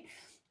okay.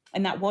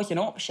 And that was an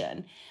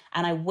option.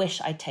 And I wish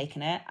I'd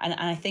taken it. And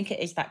I think it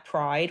is that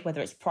pride, whether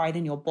it's pride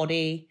in your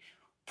body,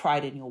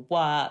 pride in your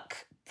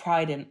work,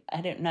 pride in,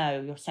 I don't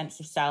know, your sense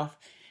of self.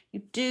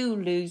 You do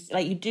lose,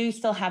 like you do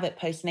still have it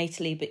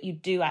postnatally, but you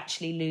do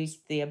actually lose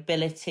the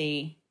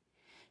ability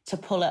to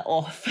pull it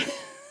off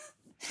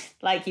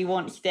like you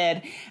once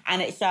did.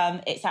 And it's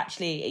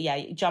actually,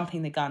 yeah,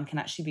 jumping the gun can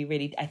actually be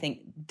really, I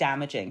think,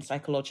 damaging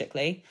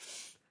psychologically.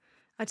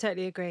 I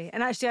totally agree.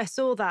 And actually, I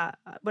saw that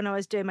when I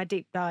was doing my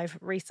deep dive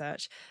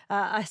research.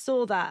 I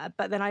saw that,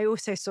 but then I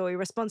also saw your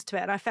response to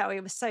it. And I felt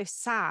it was so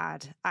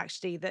sad,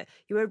 actually, that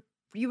you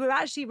were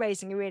actually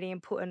raising a really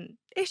important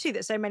issue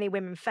that so many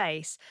women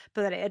face,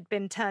 but that it had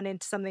been turned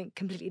into something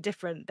completely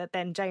different that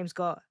then James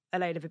got a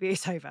load of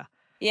abuse over.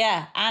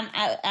 Yeah. And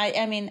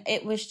I mean,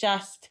 it was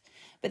just,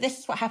 but this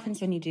is what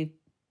happens when you do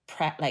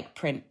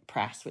print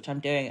press, which I'm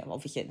doing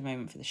obviously at the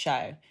moment for the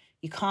show.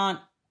 You can't,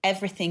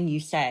 everything you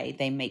say,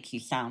 they make you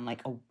sound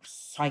like a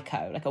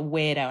psycho, like a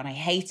weirdo. And I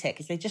hate it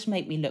because they just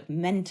make me look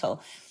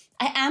mental.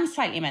 I am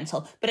slightly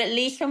mental, but at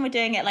least when we're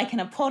doing it like in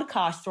a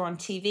podcast or on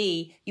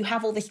TV, you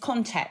have all this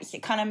context.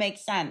 It kind of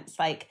makes sense.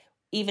 Like,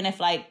 even if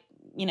like,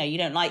 you know, you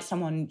don't like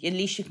someone, at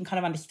least you can kind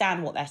of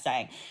understand what they're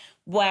saying.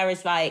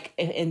 Whereas like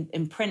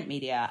in print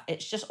media,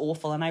 it's just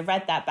awful. And I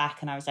read that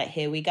back and I was like,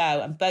 here we go.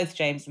 And both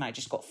James and I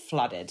just got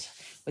flooded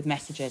with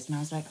messages. And I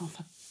was like, oh,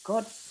 for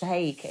God's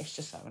sake, it's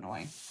just so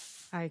annoying.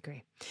 I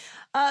agree.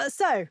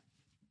 So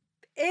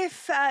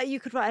if you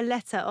could write a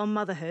letter on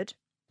motherhood,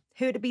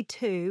 who would it be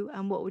to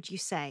and what would you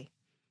say?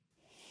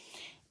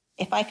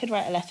 If I could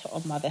write a letter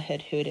on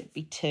motherhood, who would it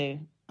be to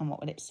and what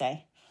would it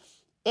say?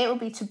 It would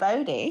be to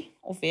Bodhi,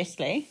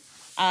 obviously.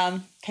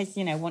 Because,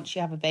 you know, once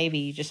you have a baby,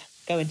 you just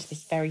go into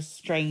this very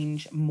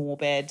strange,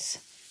 morbid,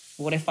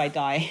 what if I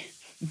die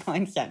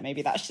mindset.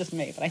 Maybe that's just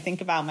me, but I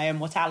think about my own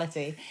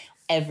mortality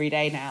every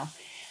day now.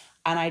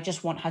 And I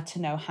just want her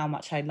to know how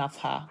much I love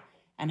her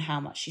and how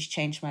much she's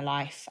changed my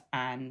life.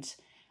 And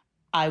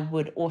I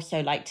would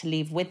also like to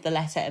leave with the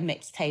letter a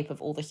mixtape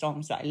of all the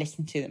songs that I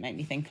listen to that make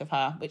me think of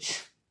her,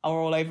 which are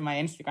all over my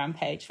Instagram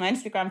page. My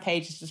Instagram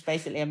page is just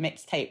basically a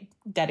mixtape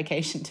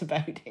dedication to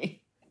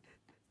Bodhi.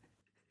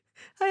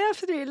 I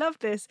absolutely love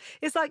this.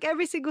 It's like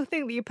every single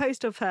thing that you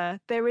post of her,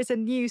 there is a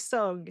new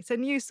song. It's a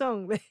new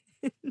song.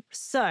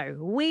 So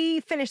we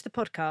finished the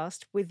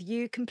podcast with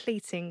you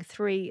completing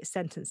 3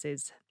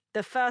 sentences.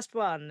 The first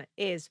one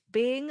is,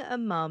 being a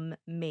mum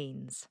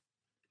means.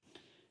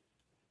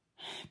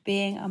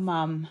 Being a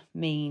mum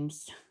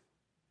means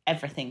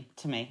everything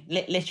to me.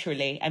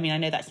 Literally. I mean, I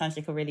know that sounds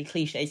like a really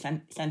cliche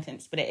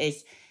sentence, but it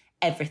is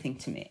everything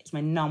to me. It's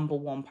my number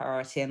one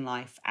priority in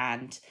life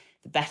and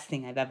the best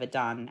thing I've ever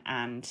done,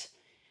 and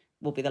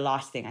will be the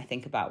last thing I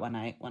think about when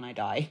I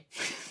die.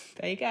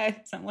 There you go.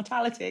 It's like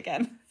mortality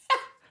again.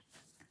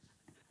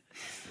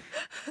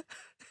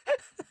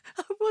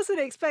 I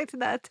wasn't expecting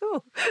that at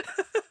all.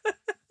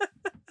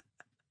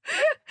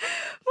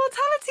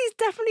 Mortality is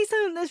definitely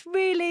something that's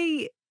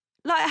really,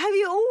 like, have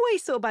you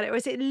always thought about it, or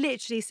is it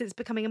literally since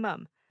becoming a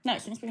mum? No,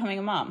 since becoming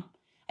a mum.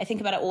 I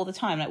think about it all the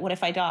time. Like, what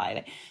if I die?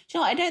 Like, do you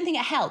know what? I don't think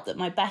it helped that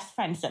my best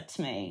friend said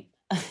to me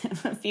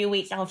a few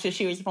weeks after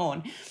she was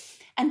born,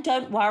 and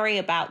don't worry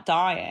about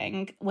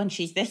dying when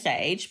she's this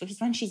age,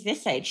 because when she's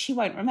this age, she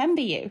won't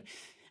remember you.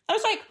 I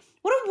was like,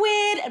 what a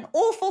weird and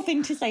awful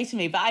thing to say to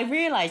me. But I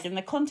realised in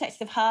the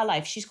context of her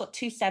life, she's got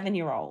 2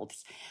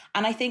 7-year-olds.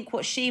 And I think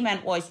what she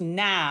meant was,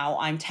 now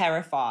I'm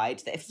terrified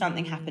that if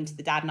something happened to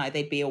the dad and I,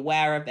 they'd be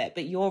aware of it.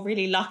 But you're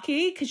really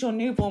lucky because your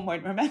newborn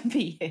won't remember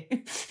you.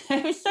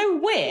 It was so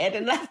weird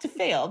and left of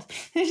field.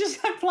 It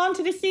just like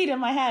planted a seed in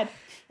my head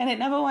and it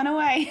never went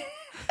away.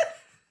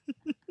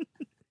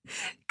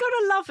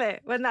 Gotta love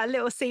it when that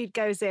little seed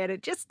goes in.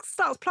 It just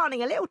starts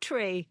planting a little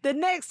tree. The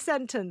next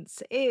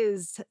sentence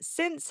is,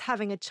 since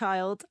having a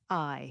child,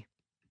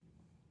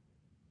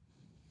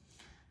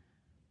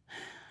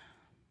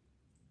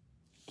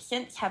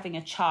 Since having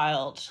a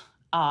child,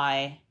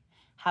 I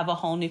have a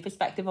whole new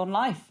perspective on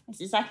life. It's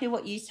exactly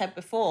what you said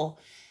before.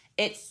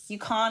 You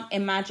can't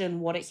imagine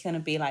what it's going to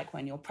be like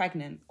when you're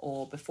pregnant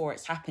or before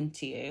it's happened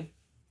to you.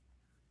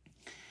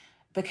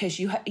 Because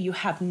you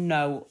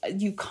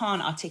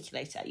can't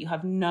articulate it. You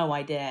have no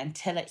idea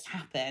until it's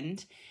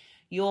happened.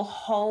 Your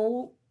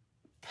whole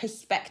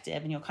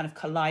perspective and your kind of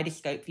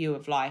kaleidoscope view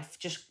of life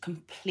just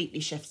completely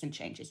shifts and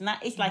changes. And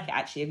that is like,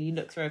 actually, if you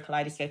look through a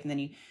kaleidoscope and then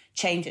you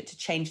change it to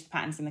change the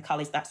patterns and the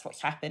colours, that's what's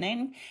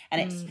happening.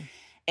 And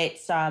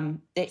it's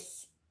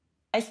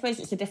I suppose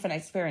it's a different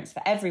experience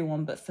for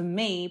everyone. But for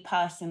me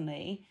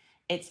personally,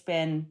 it's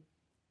been,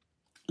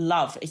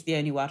 love is the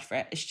only word for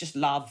it. It's just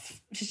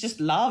love. It's just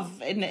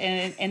love in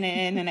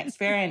an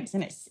experience,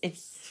 and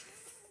it's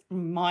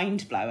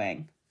mind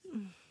blowing.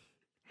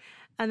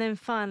 And then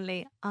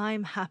finally,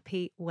 I'm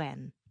happy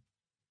when.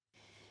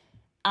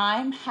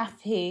 I'm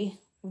happy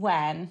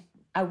when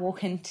I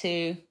walk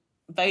into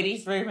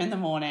Bodhi's room in the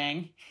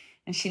morning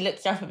And she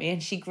looks up at me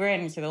and she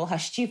grins with all her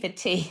stupid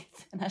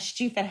teeth and her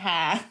stupid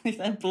hair, with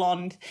her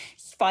blonde,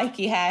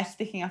 spiky hair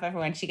sticking up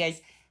everywhere. And she goes,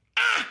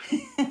 ah!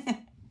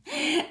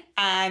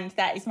 And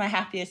that is my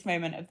happiest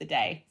moment of the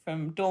day,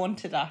 from dawn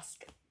to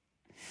dusk.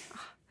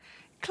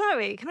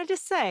 Chloe, can I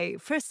just say,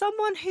 for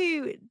someone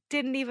who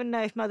didn't even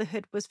know if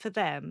motherhood was for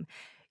them,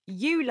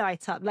 you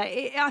light up.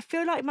 I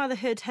feel like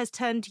motherhood has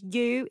turned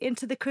you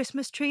into the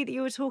Christmas tree that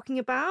you were talking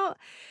about.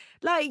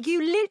 Like,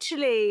 you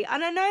literally,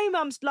 and I know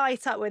mums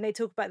light up when they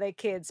talk about their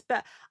kids,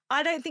 but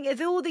I don't think, of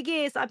all the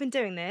years I've been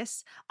doing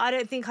this, I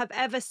don't think I've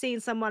ever seen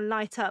someone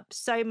light up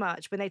so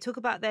much when they talk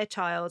about their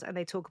child and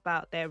they talk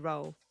about their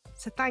role.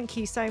 So thank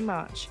you so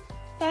much.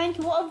 Thank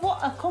you.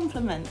 What a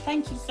compliment.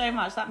 Thank you so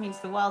much. That means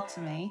the world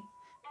to me.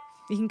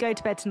 You can go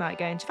to bed tonight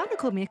going, Giovanna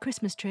called me a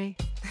Christmas tree.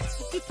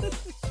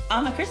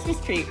 I'm a Christmas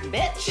tree,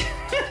 bitch.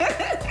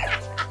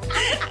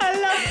 I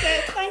loved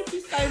it. Thank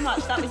you so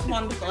much. That was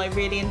wonderful. I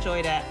really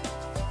enjoyed it.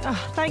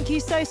 Oh, thank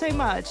you so, so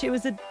much. It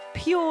was a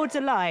pure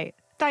delight.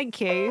 Thank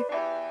you.